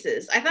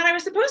pieces. I thought I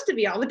was supposed to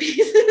be all the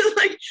pieces.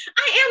 Like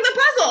I am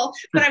the puzzle,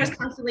 but I was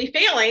constantly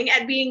failing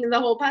at being the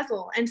whole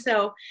puzzle. And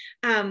so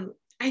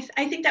I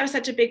think that was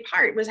such a big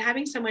part, was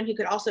having someone who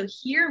could also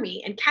hear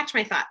me and catch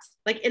my thoughts,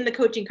 like in the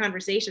coaching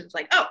conversations,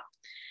 like, oh,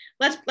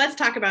 let's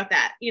talk about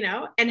that, you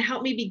know, and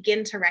help me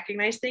begin to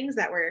recognize things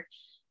that were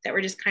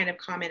just kind of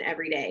common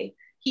every day.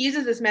 He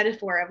uses this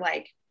metaphor of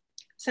like,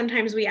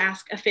 sometimes we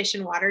ask a fish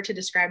in water to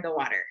describe the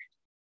water.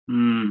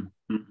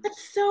 Mm-hmm.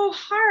 That's so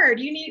hard.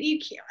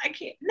 I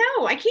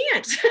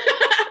can't.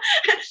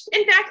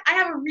 In fact, I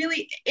have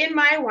in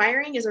my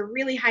wiring is a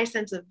really high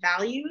sense of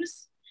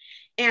values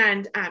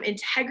and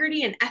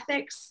integrity and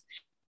ethics.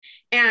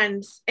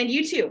 And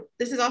you too,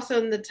 this is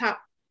also in the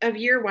top of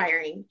your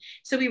wiring.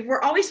 So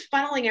we're always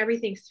funneling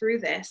everything through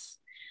this.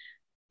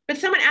 But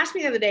someone asked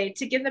me the other day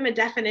to give them a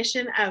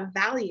definition of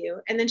value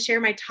and then share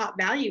my top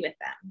value with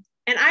them.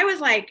 And I was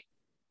like,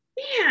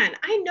 man,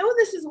 I know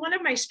this is one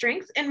of my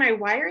strengths in my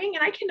wiring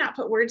and I cannot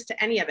put words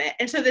to any of it.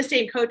 And so the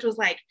same coach was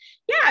like,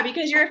 yeah,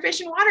 because you're a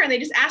fish in water and they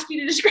just ask you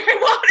to describe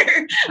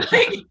water.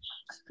 Like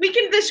we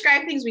can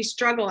describe things we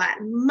struggle at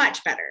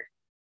much better,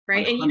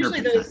 right? 100%. And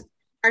usually those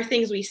are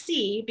things we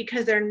see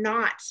because they're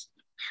not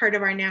part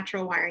of our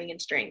natural wiring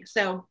and strength.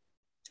 So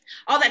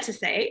all that to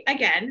say,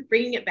 again,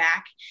 bringing it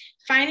back,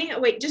 finding a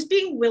way, just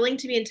being willing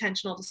to be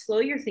intentional, to slow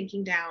your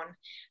thinking down,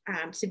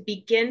 to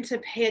begin to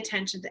pay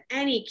attention to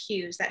any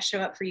cues that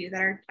show up for you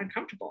that are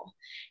uncomfortable.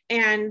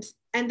 And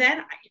then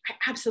I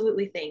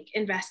absolutely think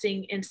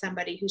investing in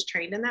somebody who's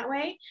trained in that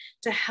way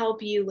to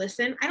help you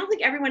listen. I don't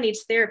think everyone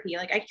needs therapy.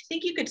 Like I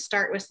think you could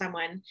start with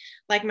someone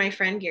like my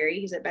friend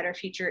Gary, who's at Better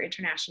Future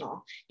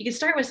International. You could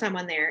start with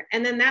someone there.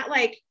 And then that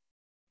like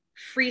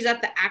frees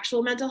up the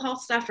actual mental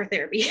health stuff for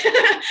therapy.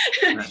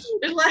 Right.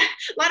 There's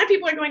a lot of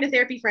people are going to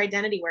therapy for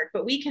identity work,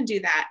 but we can do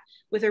that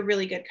with a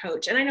really good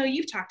coach. And I know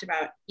you've talked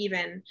about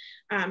even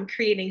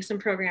creating some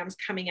programs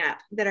coming up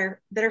that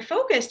are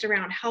focused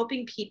around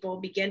helping people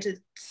begin to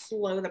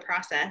slow the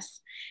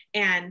process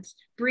and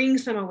bring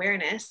some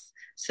awareness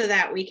so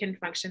that we can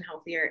function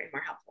healthier and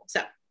more helpful.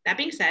 So that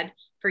being said,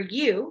 for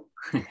you,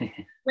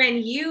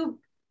 when you,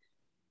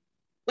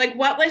 like,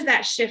 what was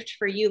that shift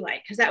for you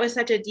like? Because that was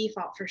such a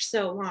default for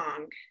so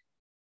long.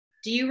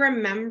 Do you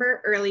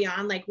remember early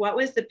on, like, what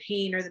was the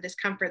pain or the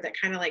discomfort that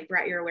kind of like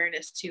brought your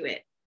awareness to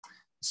it?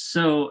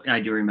 So I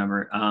do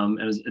remember.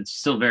 It's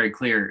still very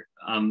clear.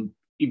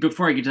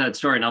 Before I get to that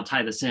story, and I'll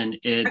tie this in,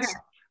 it's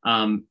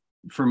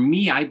for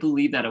me, I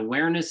believe that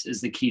awareness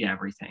is the key to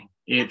everything.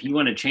 If you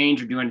want to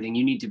change or do anything,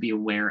 you need to be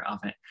aware of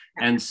it.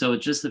 And so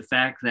just the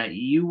fact that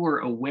you were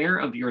aware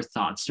of your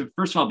thoughts. So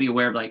first of all, be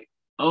aware of like,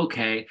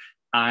 okay,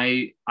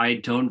 I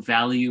don't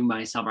value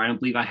myself, or I don't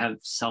believe I have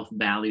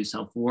self-value,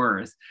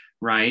 self-worth,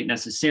 right?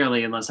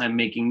 Necessarily, unless I'm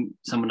making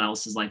someone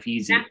else's life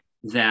easy.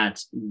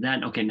 That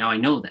okay, now I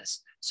know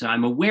this. So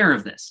I'm aware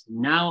of this.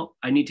 Now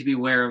I need to be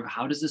aware of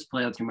how does this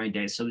play out through my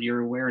day? So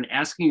you're aware and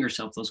asking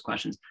yourself those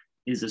questions.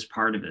 Is this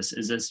part of this?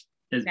 Is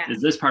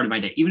this part of my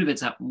day? Even if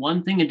it's that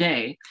one thing a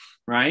day,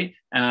 right?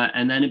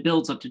 And then it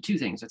builds up to 2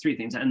 things or 3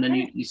 things. And then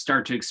you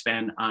start to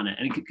expand on it.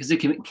 And because it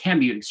can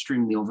be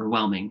extremely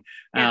overwhelming,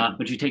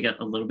 but you take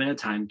a little bit of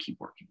time, keep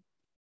working.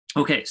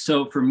 Okay,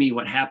 so for me,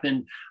 what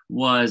happened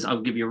was,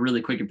 I'll give you a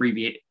really quick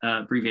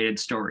abbreviated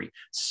story.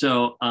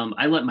 So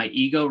I let my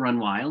ego run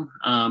wild,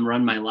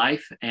 run my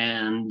life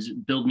and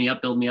build me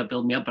up.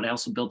 But I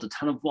also built a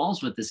ton of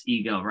walls with this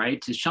ego,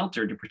 right? To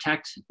shelter, to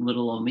protect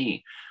little old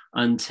me,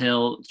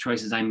 until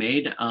choices I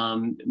made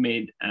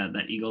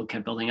that ego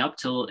kept building up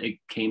till it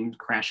came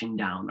crashing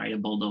down, right? A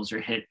bulldozer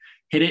hit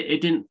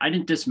it. I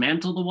didn't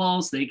dismantle the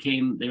walls. There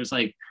was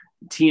like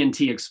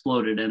TNT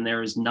exploded and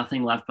there was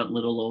nothing left but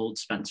little old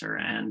Spencer.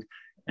 And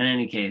in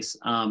any case,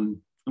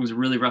 it was a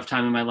really rough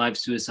time in my life,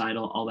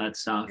 suicidal, all that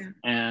stuff.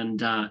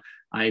 And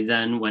I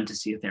then went to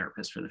see a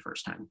therapist for the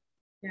first time.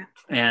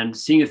 And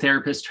seeing a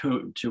therapist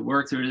to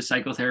work through, a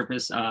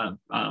psychotherapist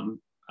on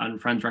a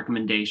friend's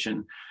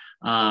recommendation,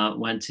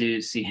 went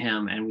to see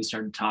him, and we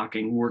started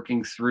talking,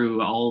 working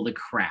through all the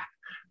crap,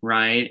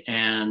 right?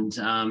 And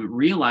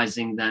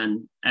realizing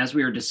then, as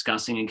we were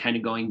discussing and kind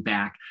of going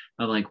back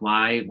of like,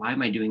 why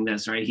am I doing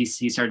this, right? He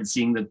started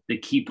seeing the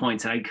key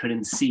points that I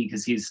couldn't see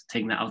because he's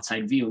taking the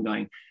outside view and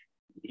going,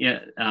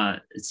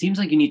 it seems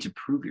like you need to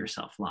prove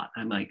yourself a lot.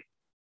 I'm like,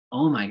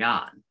 oh my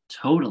God,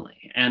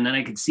 totally. And then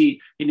I could see,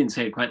 he didn't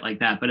say it quite like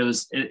that, but it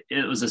was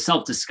a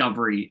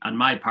self-discovery on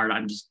my part.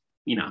 I'm just,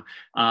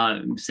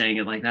 saying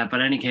it like that.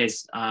 But in any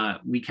case,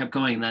 we kept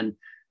going. And then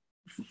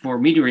for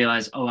me to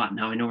realize, oh,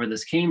 now I know where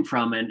this came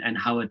from and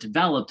how it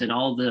developed and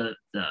all the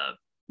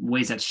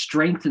ways that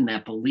strengthened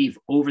that belief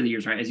over the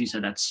years, right? As you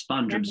said, that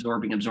sponge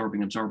absorbing,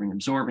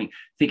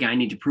 thinking I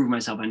need to prove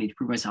myself. And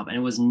it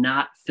was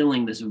not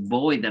filling this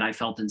void that I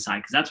felt inside,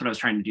 because that's what I was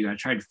trying to do. I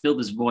tried to fill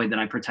this void that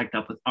I protect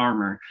up with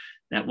armor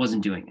that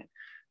wasn't doing it.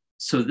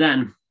 So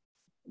then,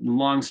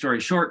 long story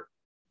short,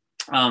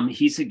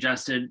 he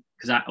suggested,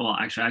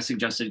 I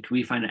suggested, can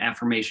we find an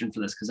affirmation for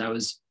this?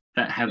 Because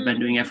have been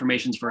doing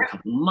affirmations for a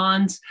couple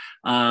months.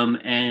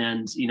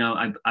 And,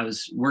 I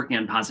was working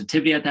on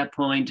positivity at that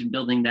point and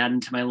building that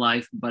into my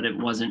life, but it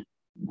was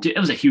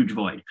a huge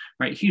void,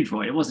 right? Huge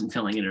void. It wasn't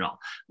filling it at all,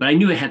 but I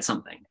knew it had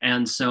something.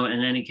 And so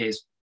in any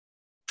case,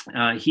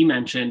 he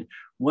mentioned,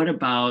 what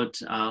about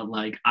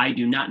I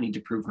do not need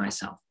to prove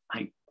myself.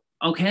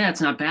 Okay, that's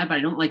not bad, but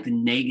I don't like the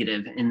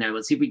negative in there.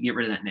 Let's see if we can get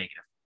rid of that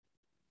negative.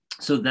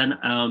 So then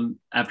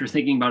after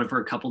thinking about it for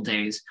a couple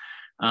days,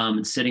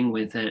 sitting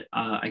with it,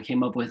 I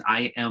came up with,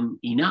 I am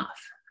enough.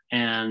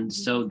 And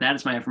so that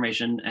is my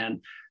affirmation.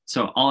 And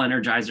so all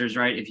energizers,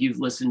 right? If you've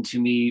listened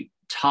to me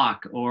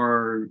talk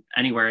or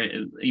anywhere,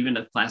 even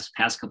the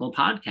past couple of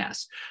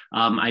podcasts,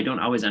 I don't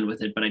always end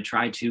with it, but I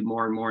try to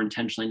more and more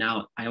intentionally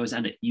now. I always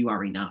end it, you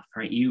are enough,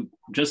 right? You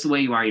just the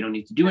way you are, you don't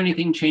need to do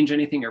anything, change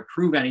anything, or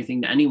prove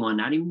anything to anyone,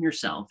 not even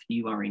yourself.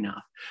 You are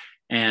enough.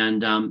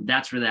 And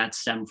that's where that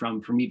stemmed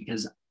from for me,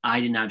 because I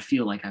did not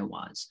feel like I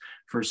was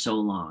for so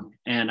long.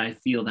 And I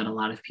feel that a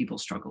lot of people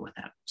struggle with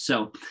that.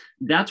 So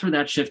that's where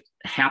that shift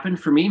happened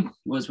for me,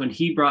 was when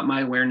he brought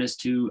my awareness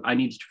to, I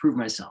needed to prove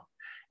myself.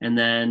 And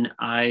then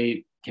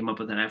I came up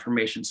with an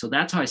affirmation. So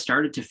that's how I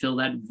started to fill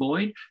that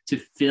void, to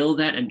fill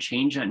that and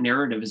change that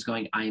narrative, is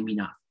going, I am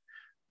enough.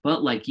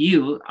 But like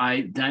you,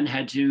 I then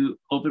had to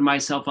open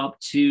myself up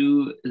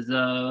to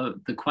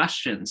the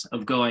questions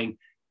of going,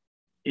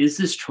 is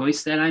this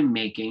choice that I'm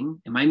making,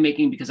 am I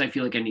making because I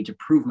feel like I need to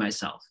prove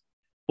myself?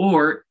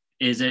 Or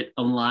is it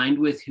aligned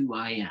with who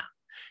I am?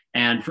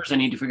 And first I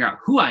need to figure out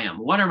who I am.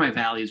 What are my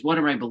values? What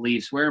are my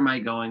beliefs? Where am I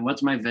going?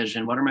 What's my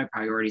vision? What are my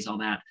priorities? All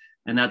that.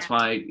 And that's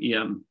why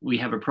we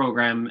have a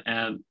program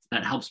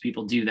that helps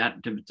people do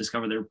that, to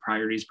discover their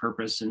priorities,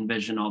 purpose, and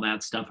vision, all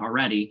that stuff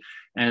already.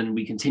 And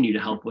we continue to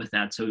help with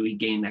that, so we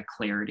gain that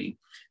clarity.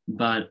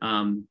 But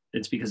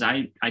it's because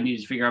I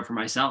needed to figure out for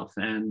myself,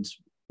 and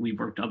we've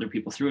worked other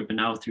people through it. But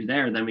now through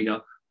there, then we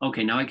go,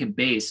 okay, now I can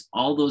base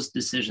all those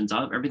decisions,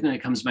 everything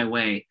that comes my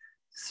way,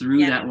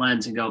 through that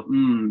lens and go,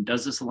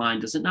 does this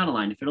align? Does it not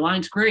align? If it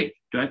aligns, great.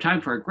 Do I have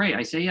time for it? Great.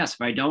 I say yes.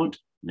 If I don't,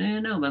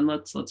 no, then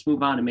let's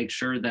move on and make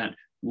sure that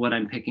what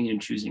I'm picking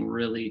and choosing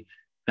really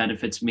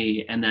benefits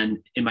me. And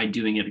then am I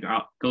doing it? It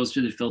goes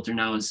through the filter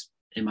now, is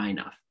am I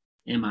enough?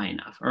 Am I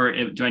enough? Or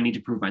do I need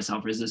to prove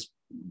myself? Or is this,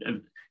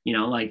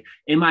 like,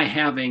 am I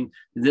having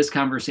this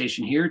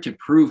conversation here to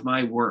prove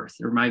my worth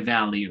or my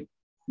value?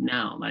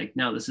 No,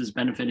 this is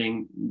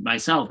benefiting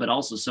myself, but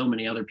also so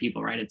many other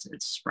people, right? It's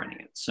spreading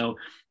it. So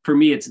for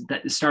me, it's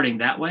starting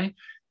that way.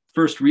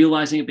 First,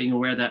 realizing it, being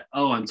aware that,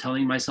 oh, I'm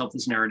telling myself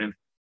this narrative.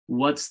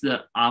 What's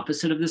the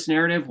opposite of this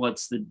narrative?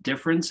 What's the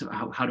difference?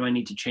 How do I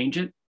need to change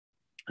it?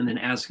 And then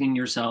asking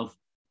yourself,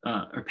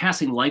 or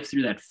passing life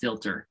through that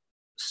filter,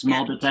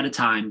 small bits at a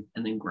time,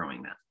 and then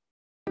growing that.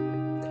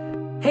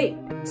 Hey,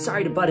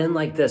 sorry to butt in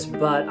like this,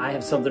 but I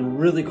have something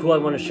really cool I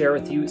want to share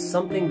with you.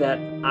 Something that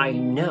I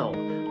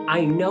know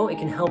it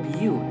can help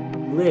you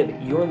live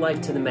your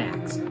life to the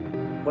max.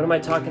 What am I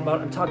talking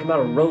about? I'm talking about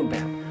a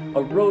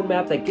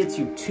roadmap that gets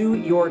you to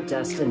your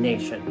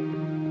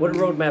destination. What do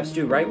roadmaps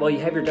do, right? Well, you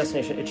have your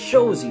destination. It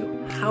shows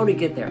you how to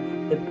get there,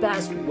 the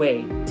best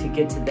way to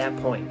get to that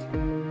point.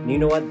 And you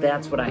know what?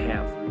 That's what I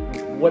have.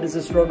 What is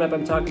this roadmap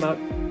I'm talking about?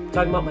 I'm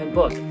talking about my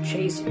book,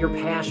 Chase Your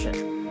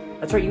Passion.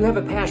 That's right, you have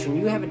a passion,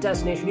 you have a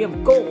destination, you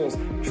have goals,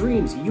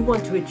 dreams you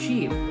want to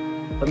achieve,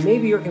 but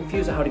maybe you're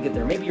confused on how to get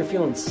there. Maybe you're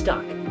feeling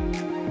stuck.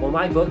 Well,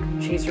 my book,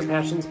 Chase Your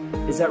Passions,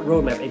 is that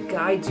roadmap. It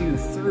guides you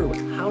through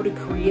how to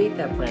create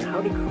that plan,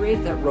 how to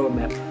create that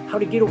roadmap, how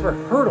to get over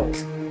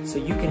hurdles so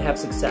you can have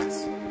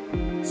success.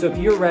 So if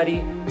you're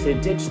ready to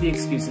ditch the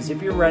excuses,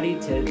 if you're ready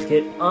to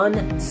get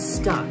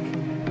unstuck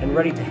and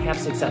ready to have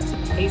success,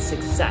 to taste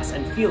success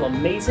and feel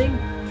amazing,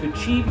 to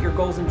achieve your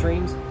goals and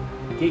dreams,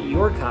 get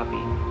your copy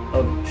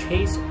of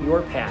Chase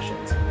Your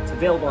Passions. It's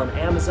available on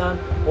Amazon,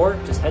 or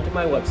just head to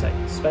my website,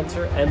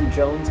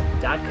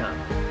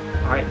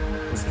 spencermjones.com. All right,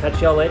 let's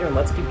catch y'all later and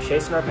let's keep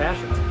chasing our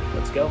passions.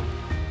 Let's go.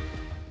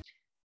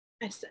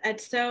 It's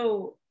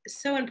so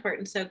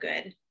important, so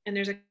good. And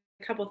there's a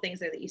couple things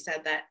there that you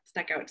said that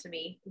stuck out to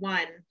me. One,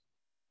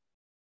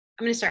 I'm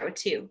going to start with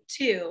two.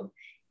 Two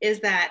is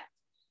that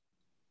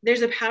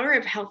there's a power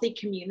of healthy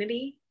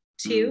community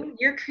too.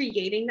 You're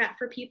creating that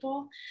for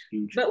people.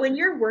 But when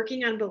you're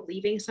working on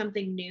believing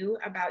something new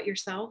about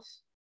yourself,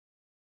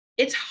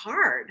 it's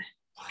hard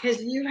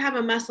because you have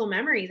a muscle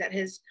memory that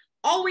has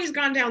always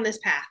gone down this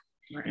path,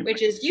 right,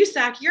 which is you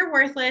suck, you're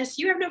worthless,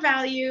 you have no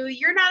value,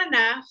 you're not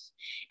enough.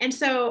 And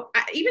so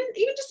even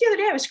just the other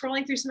day, I was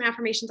scrolling through some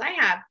affirmations I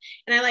have,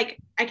 and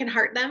I can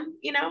heart them,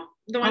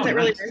 the ones that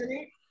really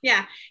resonate.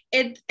 Yeah.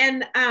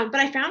 But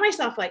I found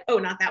myself like, oh,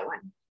 not that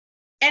one.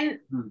 And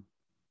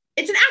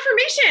it's an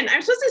affirmation.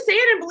 I'm supposed to say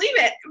it and believe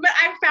it. But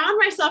I found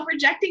myself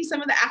rejecting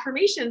some of the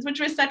affirmations,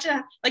 which was such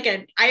an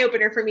eye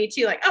opener for me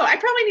too. Like, oh, I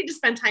probably need to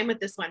spend time with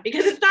this one,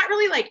 because it's not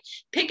really like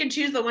pick and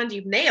choose the ones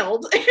you've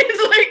nailed.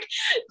 It's like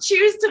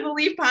choose to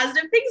believe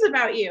positive things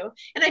about you.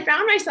 And I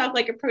found myself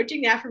like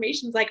approaching the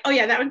affirmations like, oh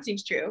yeah, that one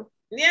seems true.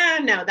 Yeah,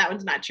 no, that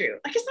one's not true.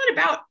 Like, it's not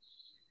about,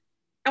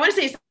 I want to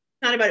say it's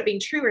not about it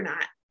being true or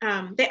not.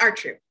 They are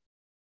true.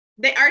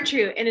 They are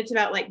true. And it's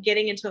about like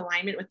getting into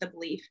alignment with the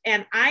belief.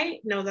 And I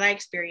know that I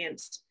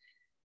experienced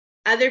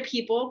other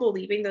people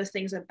believing those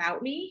things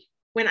about me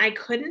when I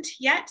couldn't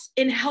yet,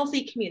 in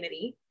healthy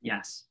community.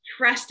 Yes.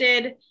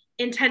 Trusted,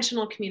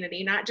 intentional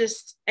community, not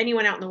just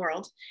anyone out in the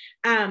world,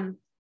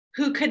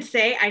 who could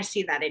say, I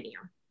see that in you.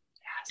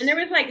 Yes. And there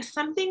was like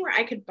something where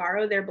I could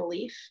borrow their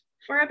belief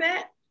for a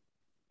bit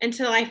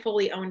until I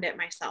fully owned it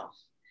myself.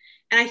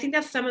 And I think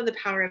that's some of the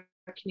power of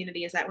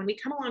community, is that when we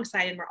come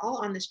alongside and we're all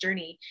on this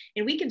journey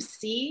and we can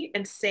see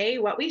and say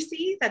what we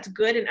see that's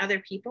good in other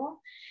people,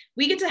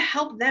 we get to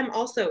help them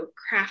also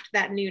craft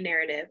that new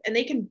narrative. And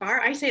they can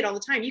borrow, I say it all the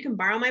time, you can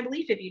borrow my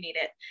belief if you need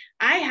it.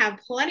 I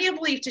have plenty of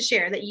belief to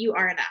share that you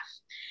are enough.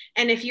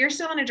 And if you're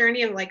still on a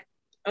journey of like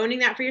owning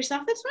that for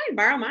yourself, that's fine,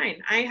 borrow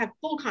mine. I have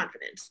full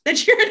confidence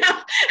that you're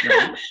enough.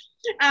 Right.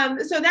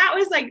 So that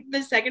was like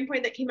the second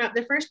point that came up.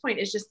 The first point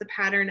is just the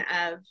pattern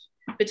of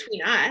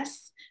between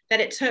us, that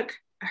it took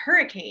a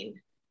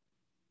hurricane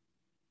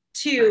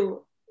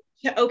to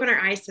open our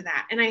eyes to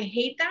that. And I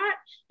hate that,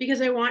 because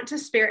I want to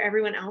spare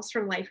everyone else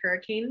from life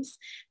hurricanes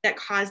that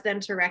cause them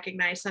to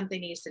recognize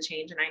something needs to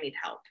change and I need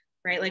help,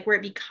 right? Like where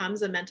it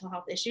becomes a mental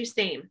health issue.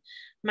 Same.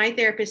 My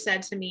therapist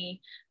said to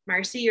me,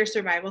 Marcy, your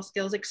survival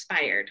skills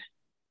expired.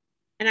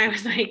 And I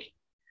was like,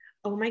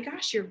 oh my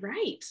gosh, you're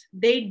right.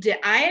 They did.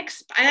 I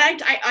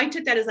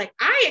took that as like,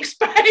 I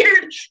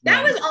expired.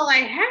 That was all I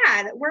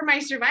had were my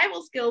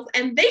survival skills,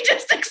 and they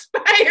just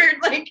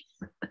expired. Like,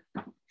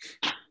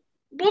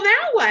 well,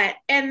 now what?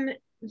 And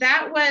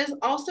that was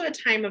also a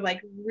time of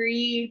like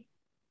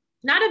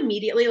not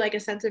immediately like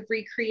a sense of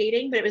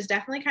recreating, but it was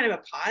definitely kind of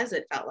a pause.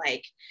 It felt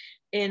like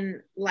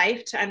in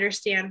life to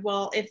understand,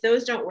 well, if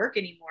those don't work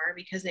anymore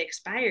because they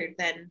expired,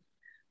 then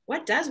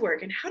what does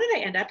work? And how did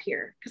I end up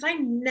here? Because I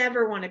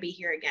never want to be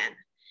here again.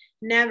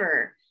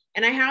 Never.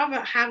 And I have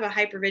a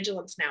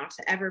hypervigilance now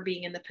to ever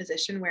being in the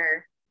position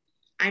where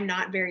I'm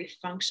not very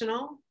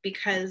functional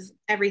because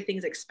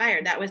everything's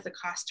expired. That was the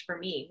cost for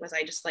me, was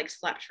I just like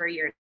slept for a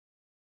year.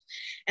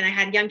 And I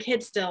had young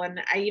kids still,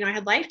 and I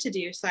had life to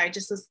do. So I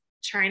just was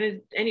trying to,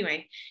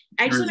 anyway.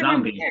 You're a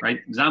zombie, right?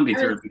 Zombie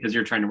through it because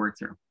you're trying to work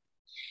through.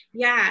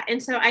 Yeah.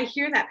 And so I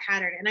hear that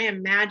pattern, and I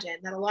imagine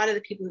that a lot of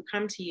the people who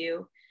come to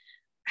you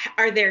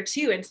are there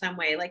too in some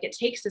way. Like it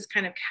takes this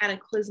kind of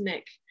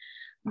cataclysmic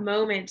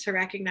moment to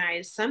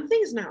recognize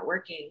something's not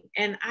working.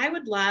 And I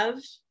would love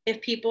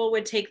if people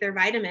would take their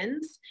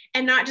vitamins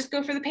and not just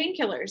go for the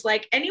painkillers.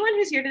 Like anyone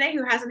who's here today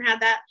who hasn't had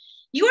that,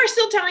 you are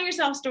still telling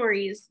yourself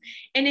stories.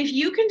 And if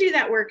you can do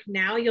that work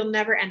now, you'll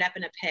never end up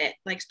in a pit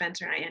like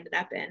Spencer and I ended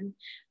up in.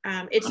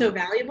 It's so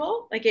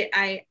valuable. Like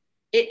it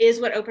is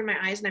what opened my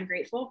eyes, and I'm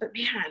grateful, but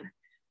man,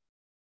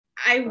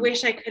 I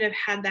wish I could have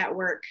had that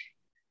work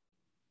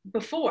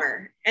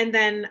before, and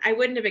then I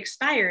wouldn't have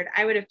expired.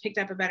 I would have picked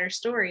up a better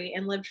story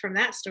and lived from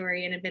that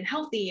story and have been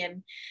healthy,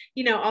 and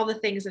all the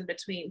things in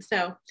between.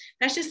 So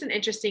that's just an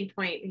interesting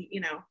point,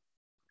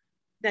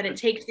 that it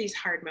takes these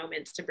hard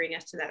moments to bring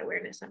us to that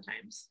awareness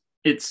sometimes.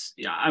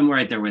 I'm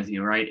right there with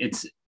you, right?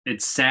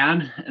 It's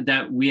sad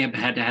that we have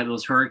had to have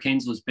those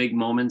hurricanes, those big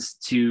moments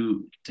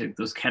to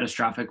those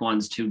catastrophic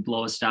ones to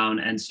blow us down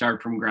and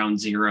start from ground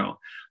zero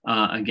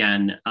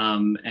again.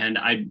 And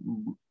I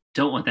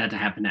don't want that to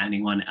happen to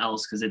anyone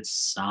else because it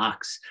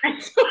sucks.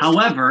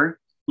 However,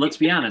 let's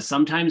be honest,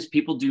 sometimes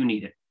people do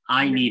need it.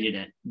 I needed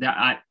it.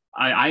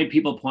 I had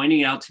people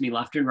pointing it out to me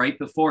left and right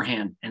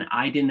beforehand, and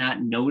I did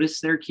not notice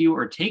their cue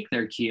or take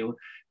their cue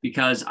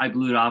because I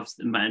blew it off.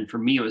 And for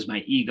me, it was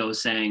my ego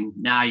saying,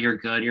 nah, you're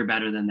good. You're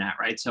better than that.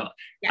 Right. So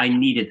I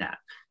needed that.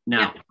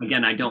 Now,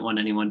 again, I don't want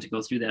anyone to go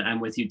through that.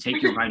 I'm with you.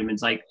 Take your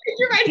vitamins, like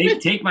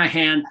take my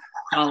hand,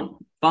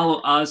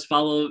 follow us,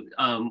 follow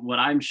what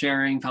I'm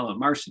sharing, follow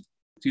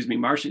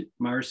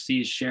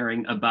Marcy's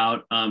sharing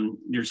about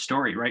your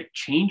story, right?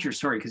 Change your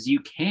story because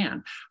you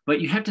can, but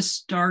you have to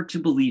start to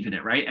believe in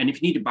it, right? And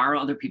if you need to borrow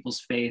other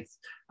people's faith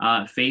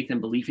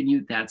and belief in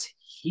you, that's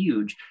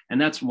huge. And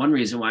that's one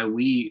reason why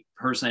we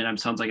personally, and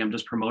it sounds like I'm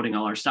just promoting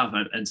all our stuff,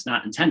 it's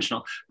not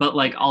intentional, but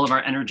like all of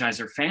our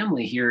Energizer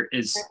family here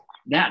is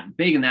that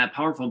big and that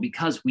powerful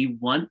because we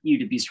want you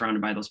to be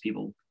surrounded by those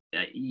people.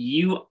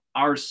 You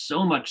are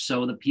so much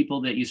so the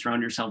people that you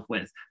surround yourself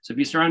with. So if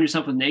you surround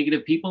yourself with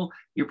negative people,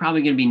 you're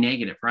probably going to be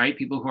negative, right?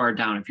 People who are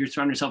down. If you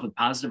surround yourself with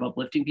positive,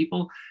 uplifting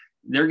people,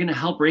 they're going to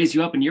help raise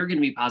you up, and you're going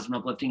to be positive,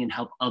 uplifting, and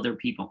help other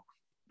people.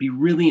 Be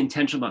really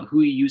intentional about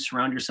who you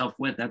surround yourself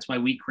with. That's why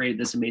we created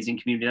this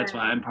amazing community. That's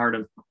why I'm part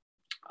of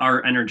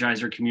our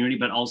Energizer community,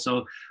 but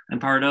also I'm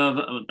part of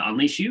the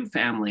Unleash You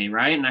family,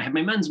 right? And I have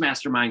my men's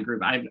mastermind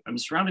group. I'm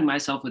surrounding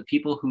myself with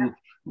people who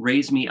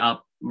raise me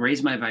up,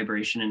 raise my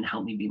vibration, and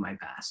help me be my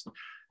best.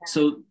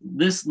 So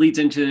this leads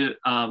into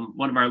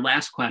one of our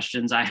last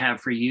questions I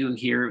have for you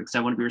here, because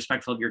I want to be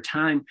respectful of your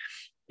time,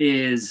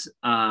 is,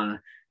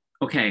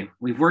 okay,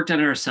 we've worked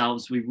on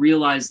ourselves. We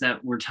realize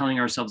that we're telling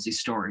ourselves these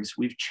stories.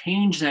 We've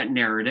changed that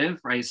narrative,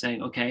 right?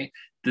 Saying, okay,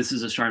 this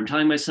is a story I'm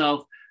telling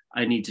myself.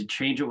 I need to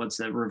change it. What's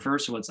the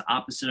reverse or what's the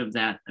opposite of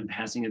that? I'm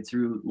passing it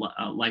through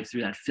life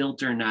through that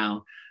filter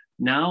now.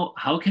 Now,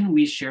 how can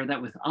we share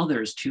that with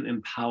others to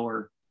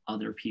empower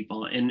other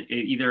people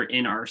either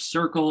in our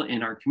circle,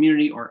 in our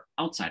community, or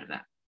outside of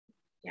that?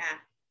 Yeah.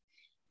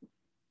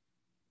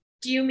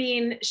 Do you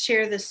mean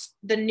share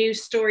the new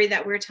story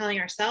that we're telling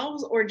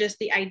ourselves, or just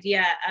the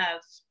idea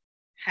of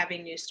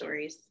having new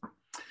stories?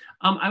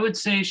 I would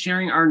say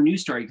sharing our new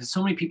story, because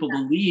so many people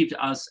believed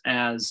us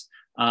as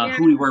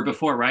who we were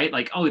before, right?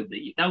 Like, oh,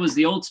 that was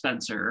the old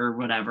Spencer or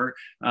whatever.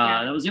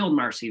 That was the old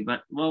Marcy.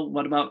 But well,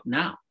 what about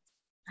now?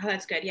 Oh,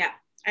 that's good. Yeah,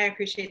 I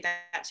appreciate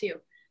that too.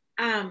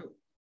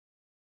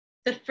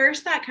 The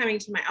first thought coming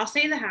to mind, I'll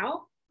say the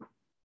how,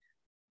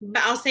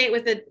 but I'll say it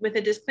with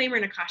a disclaimer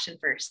and a caution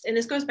first. And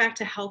this goes back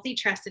to healthy,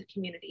 trusted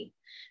community.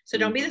 So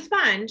don't be the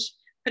sponge.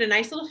 Put a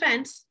nice little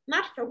fence,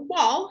 not a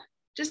wall,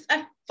 just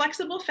a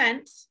flexible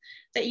fence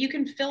that you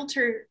can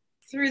filter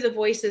through the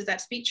voices that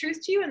speak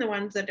truth to you and the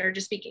ones that are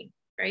just speaking,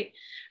 right?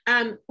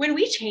 When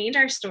we change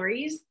our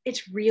stories,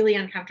 it's really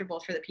uncomfortable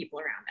for the people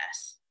around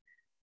us.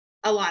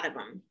 A lot of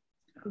them,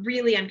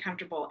 really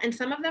uncomfortable. And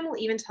some of them will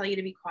even tell you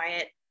to be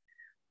quiet,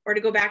 or to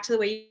go back to the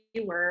way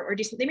you were, or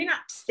do something. They may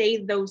not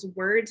say those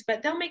words,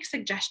 but they'll make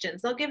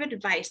suggestions. They'll give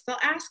advice. They'll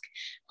ask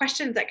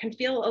questions that can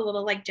feel a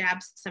little like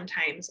jabs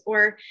sometimes,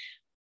 or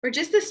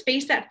just the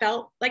space that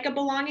felt like a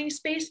belonging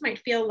space might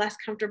feel less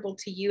comfortable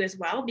to you as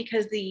well,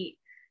 because the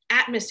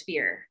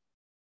atmosphere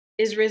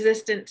is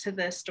resistant to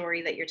the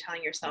story that you're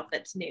telling yourself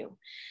that's new.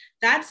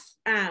 That's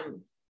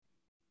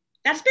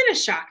been a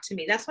shock to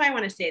me. That's why I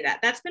want to say that.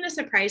 That's been a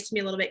surprise to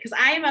me a little bit, because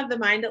I am of the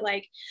mind that,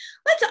 like,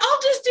 let's all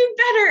just do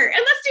better, and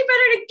let's do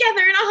better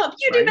together, and I'll help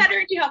you do better,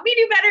 and you help me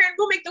do better, and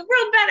we'll make the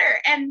world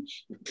better. And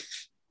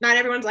not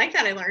everyone's like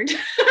that, I learned.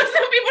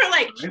 Some people are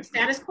like,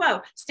 status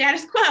quo.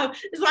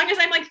 As long as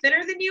I'm like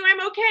thinner than you, I'm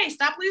okay.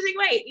 Stop losing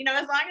weight.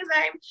 As long as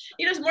I'm,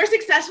 more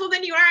successful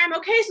than you are, I'm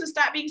okay. So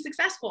stop being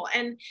successful.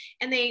 And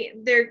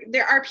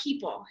there are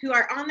people who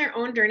are on their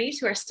own journeys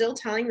who are still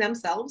telling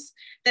themselves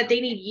that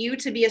they need you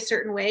to be a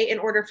certain way in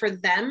order for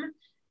them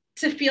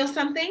to feel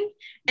something.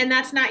 And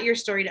that's not your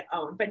story to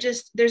own, but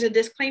just, there's a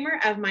disclaimer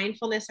of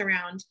mindfulness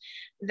around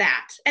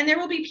that. And there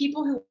will be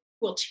people who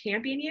will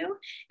champion you,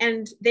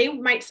 and they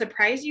might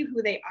surprise you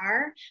who they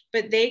are,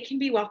 but they can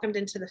be welcomed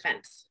into the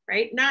fence,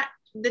 right? Not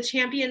the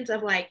champions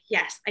of like,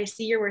 yes, I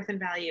see your worth and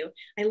value.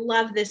 I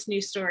love this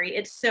new story.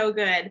 It's so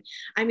good.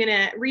 I'm going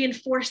to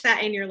reinforce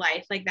that in your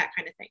life, like that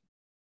kind of thing.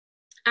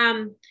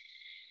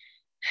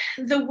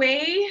 The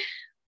way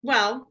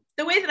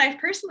that I've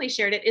personally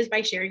shared it is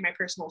by sharing my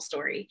personal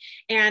story.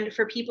 And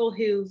for people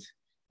who've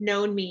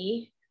known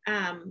me,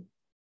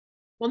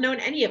 known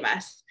any of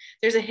us,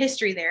 there's a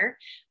history there.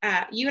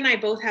 You and I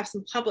both have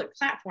some public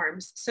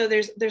platforms. So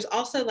there's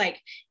also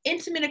like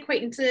intimate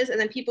acquaintances, and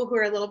then people who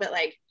are a little bit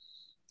like,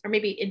 or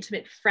maybe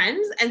intimate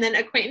friends, and then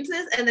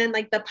acquaintances, and then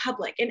like the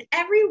public. And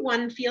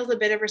everyone feels a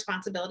bit of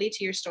responsibility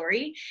to your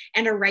story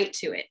and a right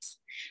to it.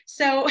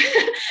 So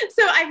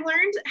I've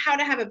learned how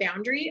to have a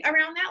boundary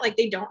around that. Like,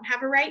 they don't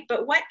have a right,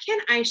 but what can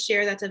I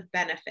share that's of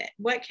benefit?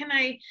 What can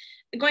I,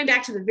 going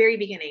back to the very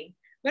beginning,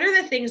 what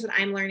are the things that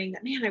I'm learning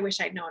that, man, I wish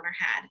I'd known or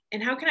had?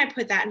 And how can I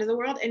put that into the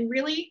world and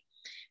really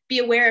be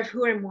aware of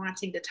who I'm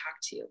wanting to talk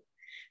to?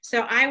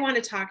 So I want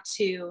to talk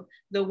to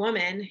the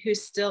woman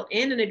who's still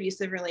in an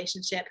abusive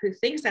relationship, who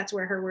thinks that's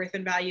where her worth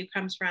and value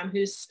comes from,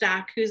 who's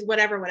stuck, who's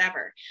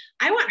whatever.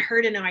 I want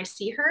her to know I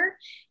see her,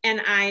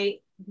 and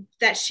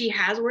that she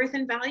has worth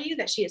and value,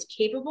 that she is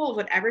capable of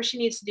whatever she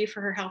needs to do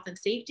for her health and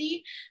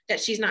safety,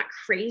 that she's not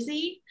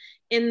crazy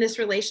in this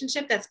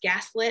relationship that's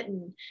gaslit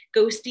and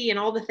ghosty and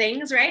all the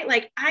things,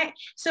 right?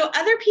 So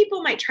other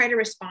people might try to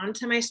respond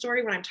to my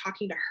story when I'm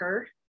talking to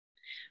her.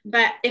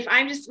 But if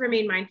I just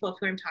remain mindful of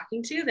who I'm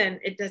talking to, then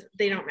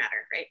they don't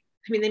matter, right?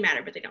 I mean, they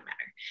matter, but they don't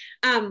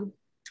matter.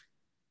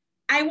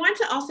 I want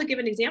to also give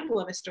an example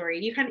of a story.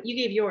 You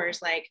gave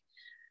yours, like,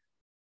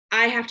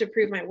 I have to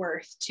prove my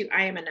worth to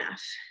I am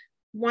enough.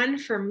 One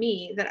for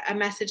me, that a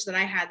message that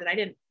I had that I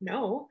didn't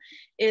know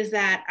is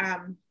that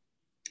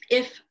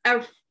if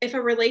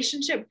a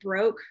relationship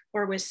broke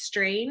or was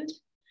strained,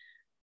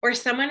 or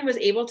someone was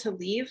able to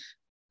leave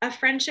a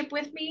friendship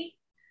with me,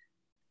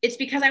 it's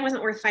because I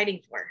wasn't worth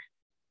fighting for.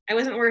 I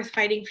wasn't worth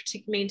fighting to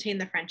maintain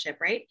the friendship,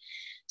 right?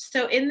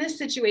 So in this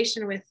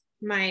situation with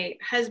my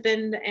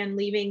husband and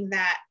leaving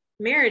that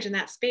marriage and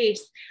that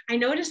space, I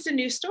noticed a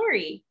new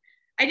story.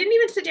 I didn't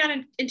even sit down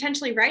and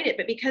intentionally write it,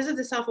 but because of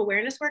the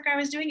self-awareness work I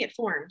was doing, it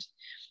formed.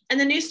 And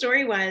the new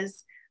story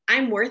was,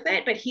 I'm worth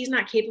it, but he's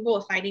not capable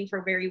of fighting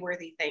for very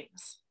worthy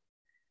things.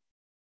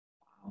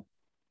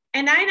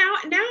 And I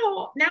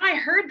now I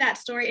heard that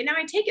story, and now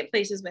I take it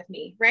places with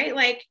me, right?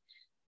 Like,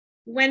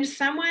 when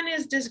someone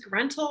is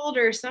disgruntled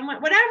or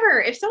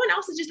whatever, if someone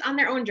else is just on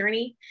their own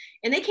journey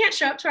and they can't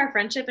show up to our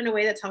friendship in a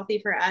way that's healthy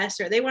for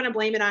us, or they want to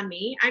blame it on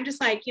me, I'm just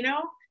like,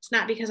 it's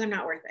not because I'm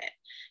not worth it.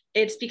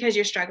 It's because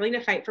you're struggling to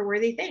fight for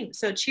worthy things.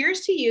 So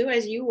cheers to you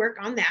as you work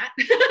on that.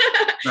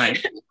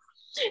 Right.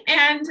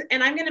 And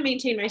I'm going to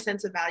maintain my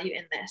sense of value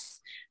in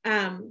this.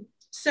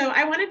 So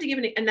I wanted to give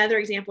another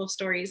example of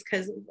stories,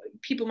 because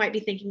people might be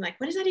thinking like,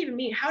 what does that even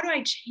mean? How do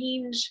I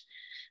change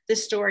the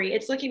story?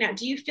 It's looking at,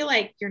 do you feel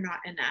like you're not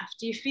enough?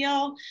 Do you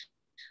feel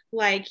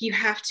like you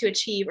have to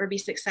achieve or be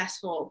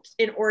successful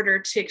in order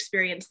to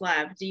experience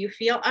love? Do you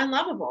feel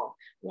unlovable?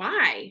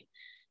 Why?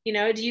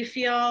 Do you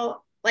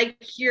feel like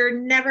you're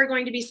never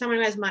going to be someone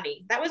who has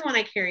money? That was one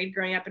I carried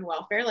growing up in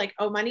welfare, like,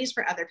 oh, money's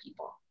for other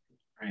people.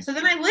 Right. So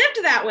then I lived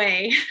that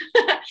way.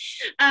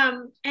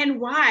 And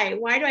why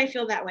do I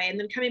feel that way? And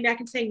then coming back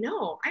and saying,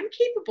 no, I'm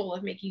capable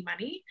of making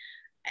money.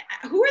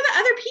 Who are the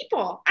other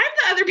people? I'm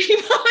the other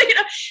people,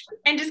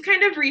 and just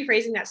kind of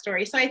rephrasing that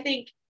story. So I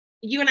think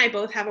you and I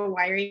both have a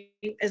wiring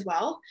as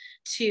well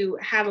to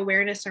have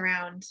awareness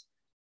around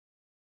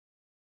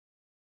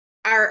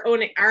our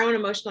own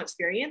emotional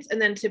experience,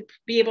 and then to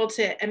be able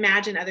to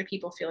imagine other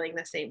people feeling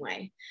the same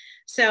way.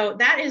 So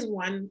that is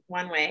one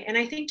way. And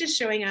I think just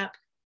showing up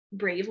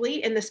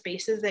bravely in the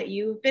spaces that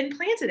you've been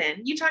planted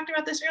in. You talked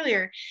about this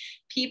earlier.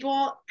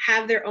 People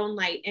have their own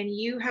light, and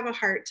you have a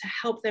heart to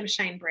help them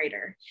shine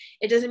brighter.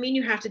 It doesn't mean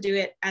you have to do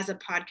it as a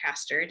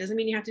podcaster. It doesn't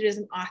mean you have to do it as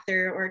an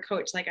author or a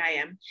coach like I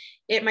am.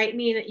 It might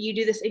mean that you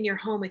do this in your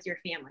home with your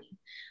family.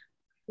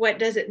 What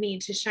does it mean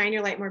to shine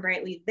your light more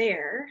brightly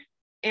there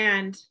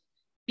and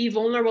be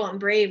vulnerable and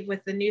brave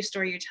with the new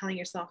story you're telling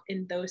yourself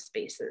in those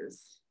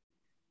spaces?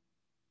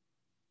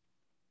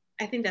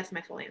 I think that's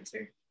my full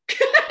answer.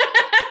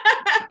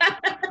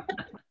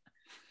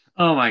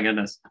 Oh my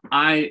goodness.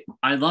 I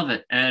love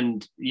it.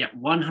 And yeah,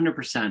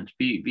 100%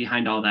 be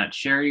behind all that.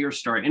 Share your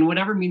story in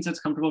whatever means that's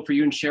comfortable for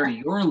you, and share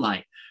your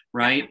life,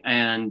 right?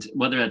 And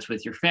whether that's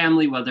with your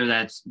family, whether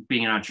that's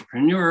being an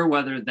entrepreneur,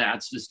 whether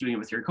that's just doing it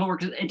with your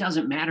coworkers, it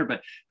doesn't matter,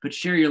 but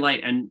share your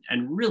light. And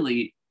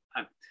really,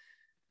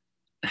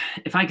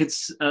 if I could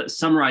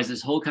summarize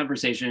this whole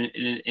conversation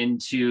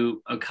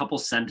into a couple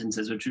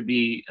sentences, which would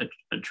be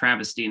a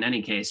travesty in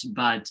any case,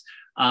 but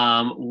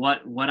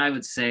what I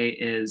would say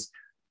is,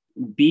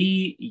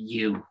 be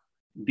you,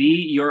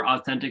 be your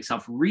authentic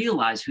self,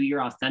 realize who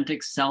your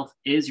authentic self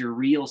is, your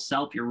real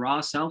self, your raw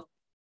self,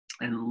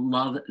 and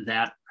love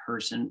that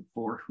person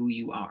for who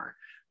you are.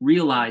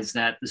 Realize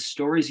that the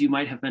stories you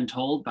might have been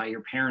told by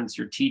your parents,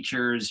 your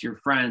teachers, your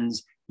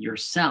friends,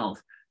 yourself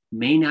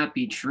may not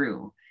be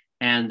true.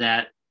 and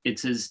that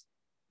it's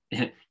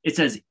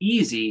as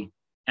easy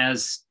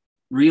as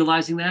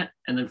realizing that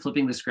and then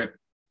flipping the script.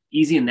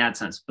 Easy in that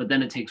sense, but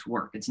then it takes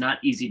work. It's not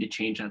easy to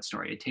change that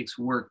story. It takes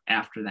work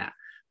after that.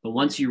 But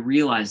once you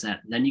realize that,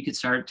 then you can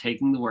start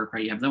taking the work,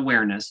 right? You have the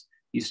awareness,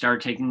 you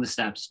start taking the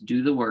steps,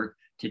 do the work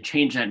to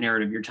change that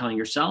narrative you're telling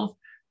yourself,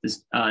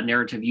 this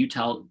narrative you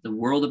tell the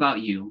world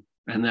about you,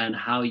 and then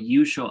how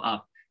you show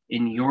up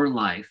in your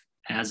life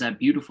as that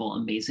beautiful,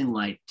 amazing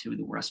light to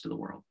the rest of the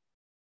world.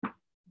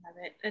 Love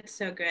it. That's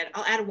so good.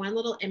 I'll add one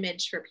little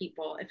image for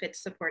people if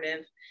it's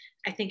supportive.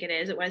 I think it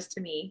is. It was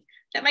to me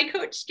that my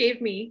coach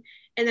gave me.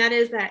 And that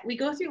is that we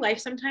go through life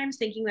sometimes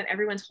thinking that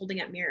everyone's holding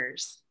up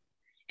mirrors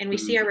and we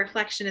see our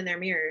reflection in their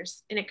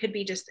mirrors. And it could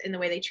be just in the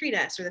way they treat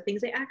us or the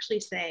things they actually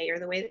say or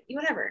the way that,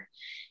 whatever.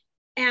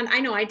 And I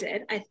know I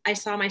did. I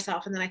saw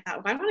myself and then I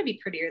thought, well, I want to be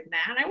prettier than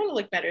that. I want to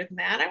look better than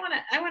that. I want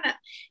to,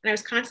 and I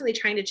was constantly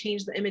trying to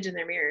change the image in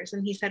their mirrors.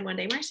 And he said one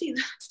day, Marcy,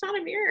 that's not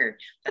a mirror.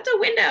 That's a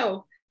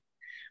window.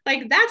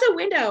 Like that's a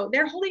window.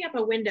 They're holding up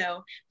a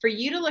window for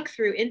you to look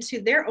through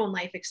into their own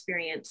life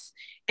experience.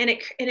 And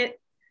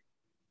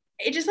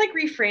it just like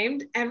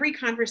reframed every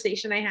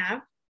conversation I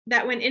have,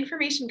 that when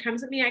information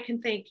comes at me, I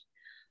can think,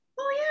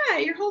 oh yeah,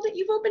 you've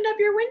opened up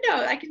your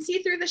window. I can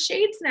see through the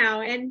shades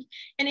now. And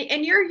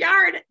your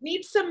yard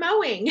needs some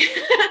mowing.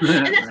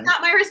 And that's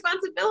not my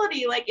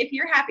responsibility. Like if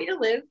you're happy to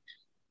live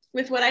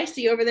with what I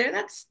see over there,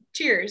 that's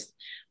cheers.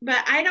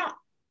 But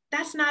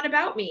that's not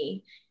about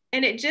me.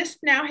 And it just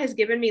now has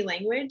given me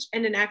language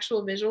and an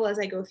actual visual as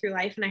I go through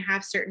life and I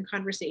have certain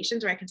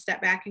conversations where I can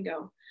step back and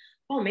go,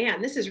 oh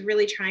man, this is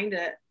really trying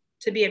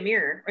to be a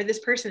mirror, or this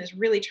person is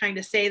really trying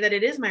to say that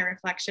it is my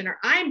reflection, or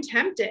I'm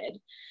tempted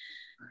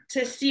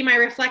to see my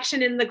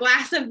reflection in the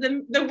glass of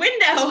the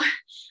window,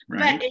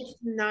 right. But it's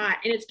not.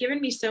 And it's given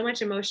me so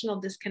much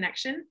emotional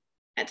disconnection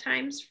at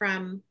times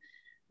from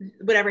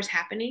whatever's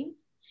happening,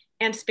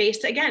 and space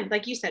to, again,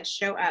 like you said,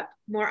 show up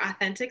more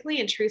authentically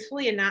and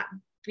truthfully and not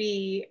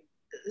be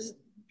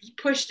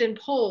pushed and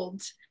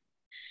pulled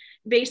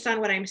based on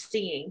what I'm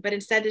seeing, but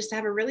instead just to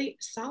have a really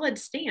solid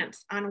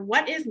stance on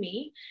what is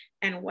me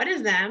and what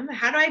is them.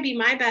 How do I be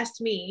my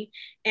best me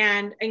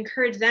and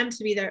encourage them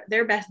to be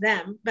their best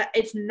them, but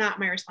it's not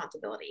my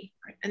responsibility.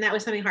 Right? And that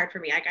was something hard for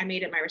me. I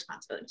made it my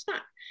responsibility. It's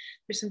not.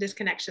 There's some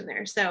disconnection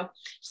there. So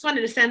just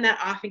wanted to send that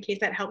off in case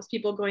that helps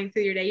people going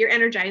through your day, your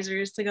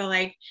energizers, to go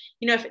like,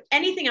 if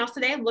anything else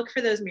today, look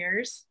for those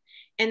mirrors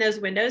and those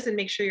windows and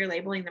make sure you're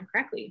labeling them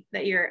correctly,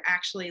 that you're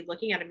actually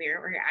looking at a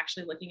mirror or you're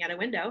actually looking at a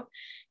window,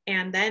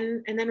 and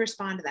then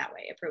respond that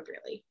way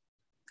appropriately.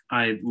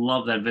 I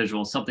love that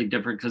visual, something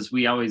different, because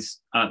we always,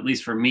 at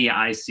least for me,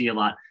 I see a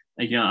lot,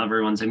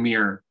 everyone's a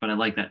mirror, but I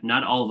like that.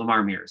 Not all of them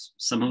are mirrors.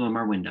 Some of them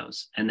are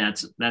windows, and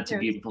that's a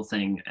beautiful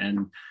thing.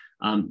 And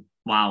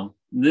wow,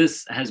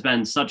 this has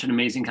been such an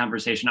amazing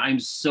conversation. I'm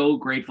so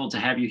grateful to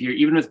have you here,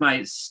 even with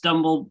my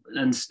stumbling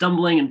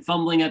and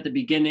fumbling at the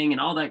beginning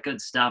and all that good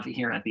stuff.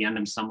 Here at the end,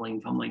 I'm stumbling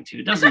and fumbling too.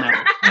 It doesn't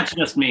matter. That's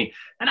just me.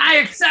 And I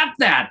accept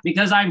that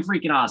because I'm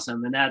freaking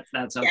awesome. And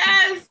that's okay.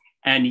 Yes.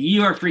 And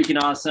you are freaking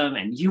awesome.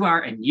 And you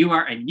are, and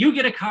you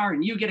get a car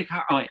and you get a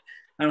car. Oh, wait,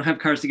 I don't have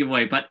cars to give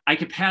away, but I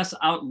could pass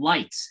out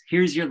lights.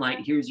 Here's your light.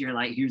 Here's your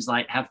light. Here's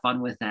light. Have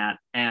fun with that.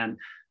 And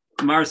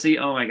Marcy,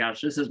 oh my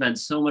gosh, this has been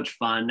so much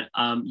fun.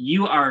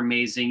 You are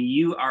amazing.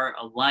 You are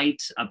a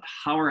light, a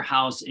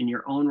powerhouse in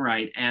your own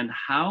right. And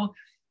how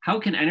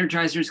can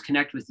energizers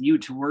connect with you,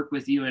 to work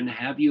with you and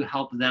have you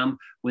help them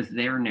with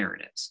their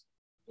narratives?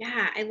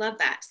 Yeah, I love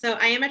that. So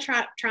I am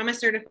a trauma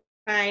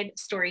certified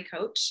story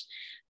coach.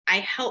 I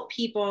help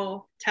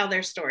people tell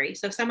their story.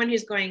 So someone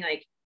who's going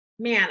like,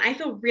 man, I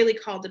feel really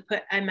called to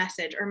put a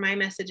message or my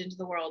message into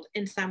the world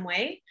in some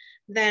way,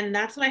 then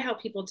that's what I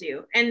help people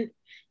do. And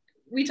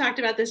we talked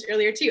about this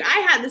earlier too.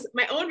 I had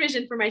my own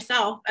vision for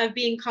myself of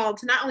being called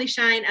to not only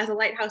shine as a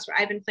lighthouse where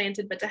I've been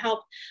planted, but to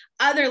help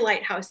other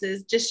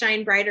lighthouses just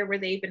shine brighter where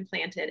they've been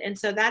planted. And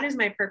so that is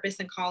my purpose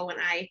and call when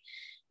I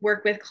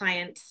work with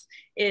clients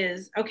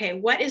is, okay,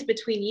 what is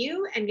between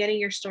you and getting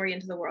your story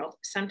into the world?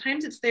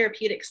 Sometimes it's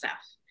therapeutic stuff.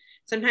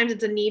 Sometimes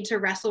it's a need to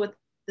wrestle with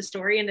the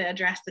story and to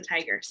address the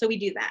tiger. So we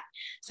do that.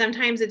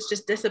 Sometimes it's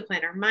just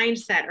discipline or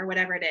mindset or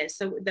whatever it is.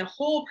 So the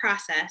whole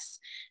process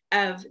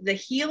of the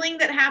healing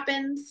that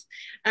happens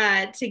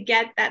to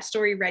get that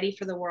story ready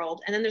for the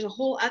world. And then there's a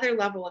whole other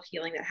level of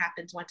healing that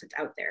happens once it's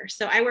out there.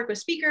 So I work with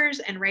speakers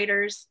and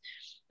writers.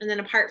 And then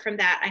apart from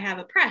that, I have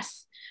a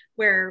press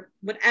where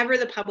whatever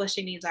the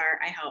publishing needs are,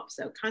 I help.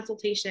 So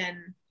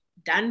consultation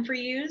done for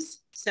use.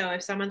 So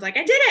if someone's like,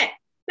 I did it,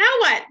 now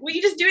what? Will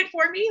you just do it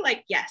for me?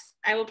 Like, yes,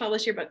 I will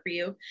publish your book for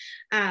you.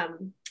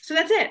 So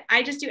that's it.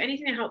 I just do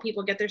anything to help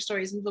people get their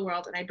stories into the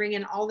world. And I bring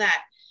in all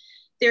that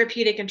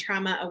therapeutic and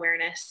trauma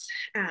awareness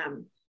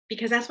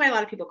because that's why a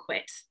lot of people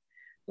quit.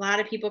 A lot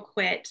of people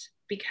quit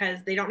because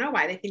they don't know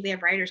why. They think they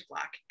have writer's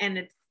block. And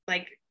it's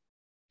like,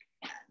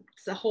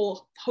 a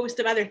whole host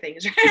of other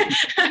things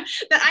that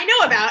I know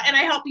about and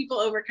I help people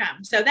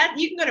overcome. So that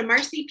you can go to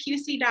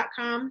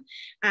marcypusey.com.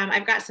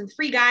 I've got some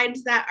free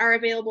guides that are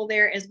available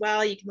there as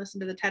well. You can listen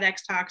to the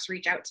TEDx talks,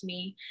 reach out to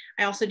me.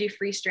 I also do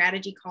free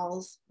strategy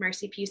calls,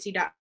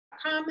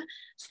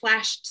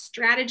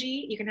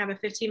 marcypusey.com/strategy. You can have a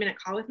 15-minute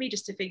call with me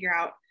just to figure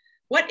out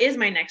what is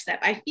my next step.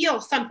 I feel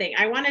something.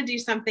 I want to do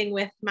something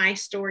with my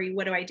story.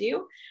 What do I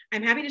do?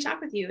 I'm happy to talk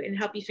with you and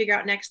help you figure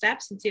out next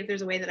steps and see if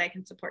there's a way that I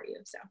can support you.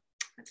 So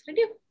that's what I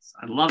do.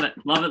 I love it.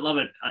 Love it. Love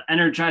it.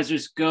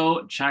 Energizers,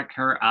 go check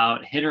her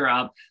out, hit her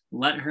up,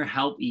 let her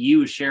help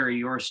you share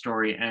your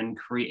story and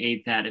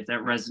create that. If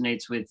that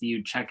resonates with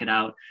you, check it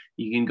out.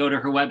 You can go to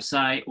her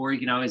website, or you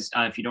can always,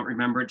 if you don't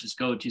remember, just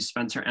go to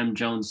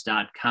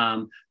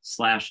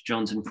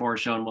spencermjones.com/Jonesin4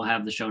 show, and we'll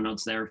have the show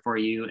notes there for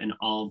you and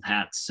all of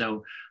that.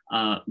 So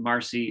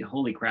Marcy,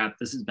 holy crap,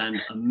 this has been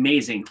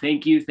amazing.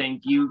 Thank you.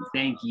 Thank you.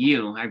 Thank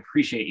you. I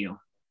appreciate you.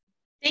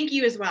 Thank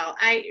you as well.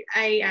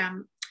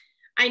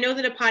 I know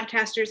that a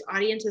podcaster's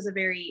audience is a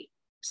very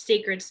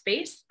sacred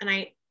space, and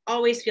I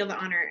always feel the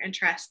honor and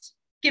trust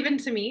given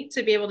to me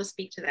to be able to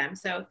speak to them.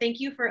 So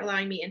thank you for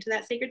allowing me into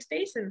that sacred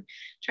space and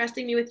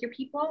trusting me with your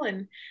people.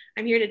 And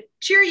I'm here to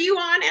cheer you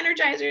on,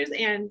 Energizers.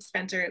 And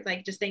Spencer,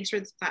 like, just thanks for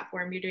this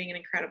platform. You're doing an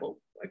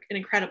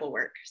incredible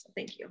work. So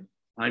thank you.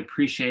 I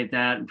appreciate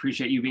that.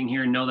 Appreciate you being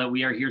here, and know that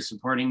we are here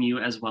supporting you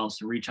as well.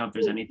 So reach out if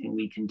there's anything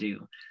we can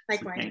do.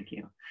 Likewise. So thank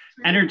you.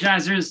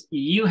 Energizers,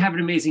 you have an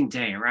amazing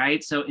day,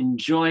 right? So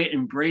enjoy,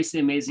 embrace the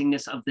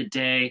amazingness of the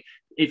day.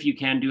 If you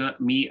can, do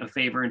me a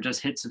favor and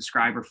just hit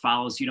subscribe or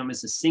follow so you don't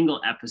miss a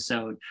single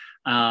episode.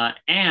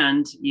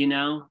 And, you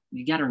know,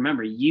 you got to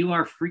remember, you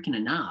are freaking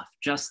enough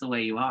just the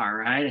way you are,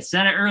 right? I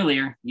said it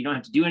earlier. You don't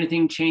have to do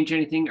anything, change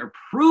anything, or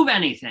prove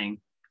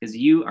anything, because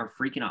you are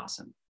freaking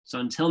awesome. So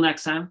until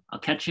next time, I'll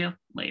catch you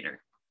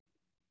later.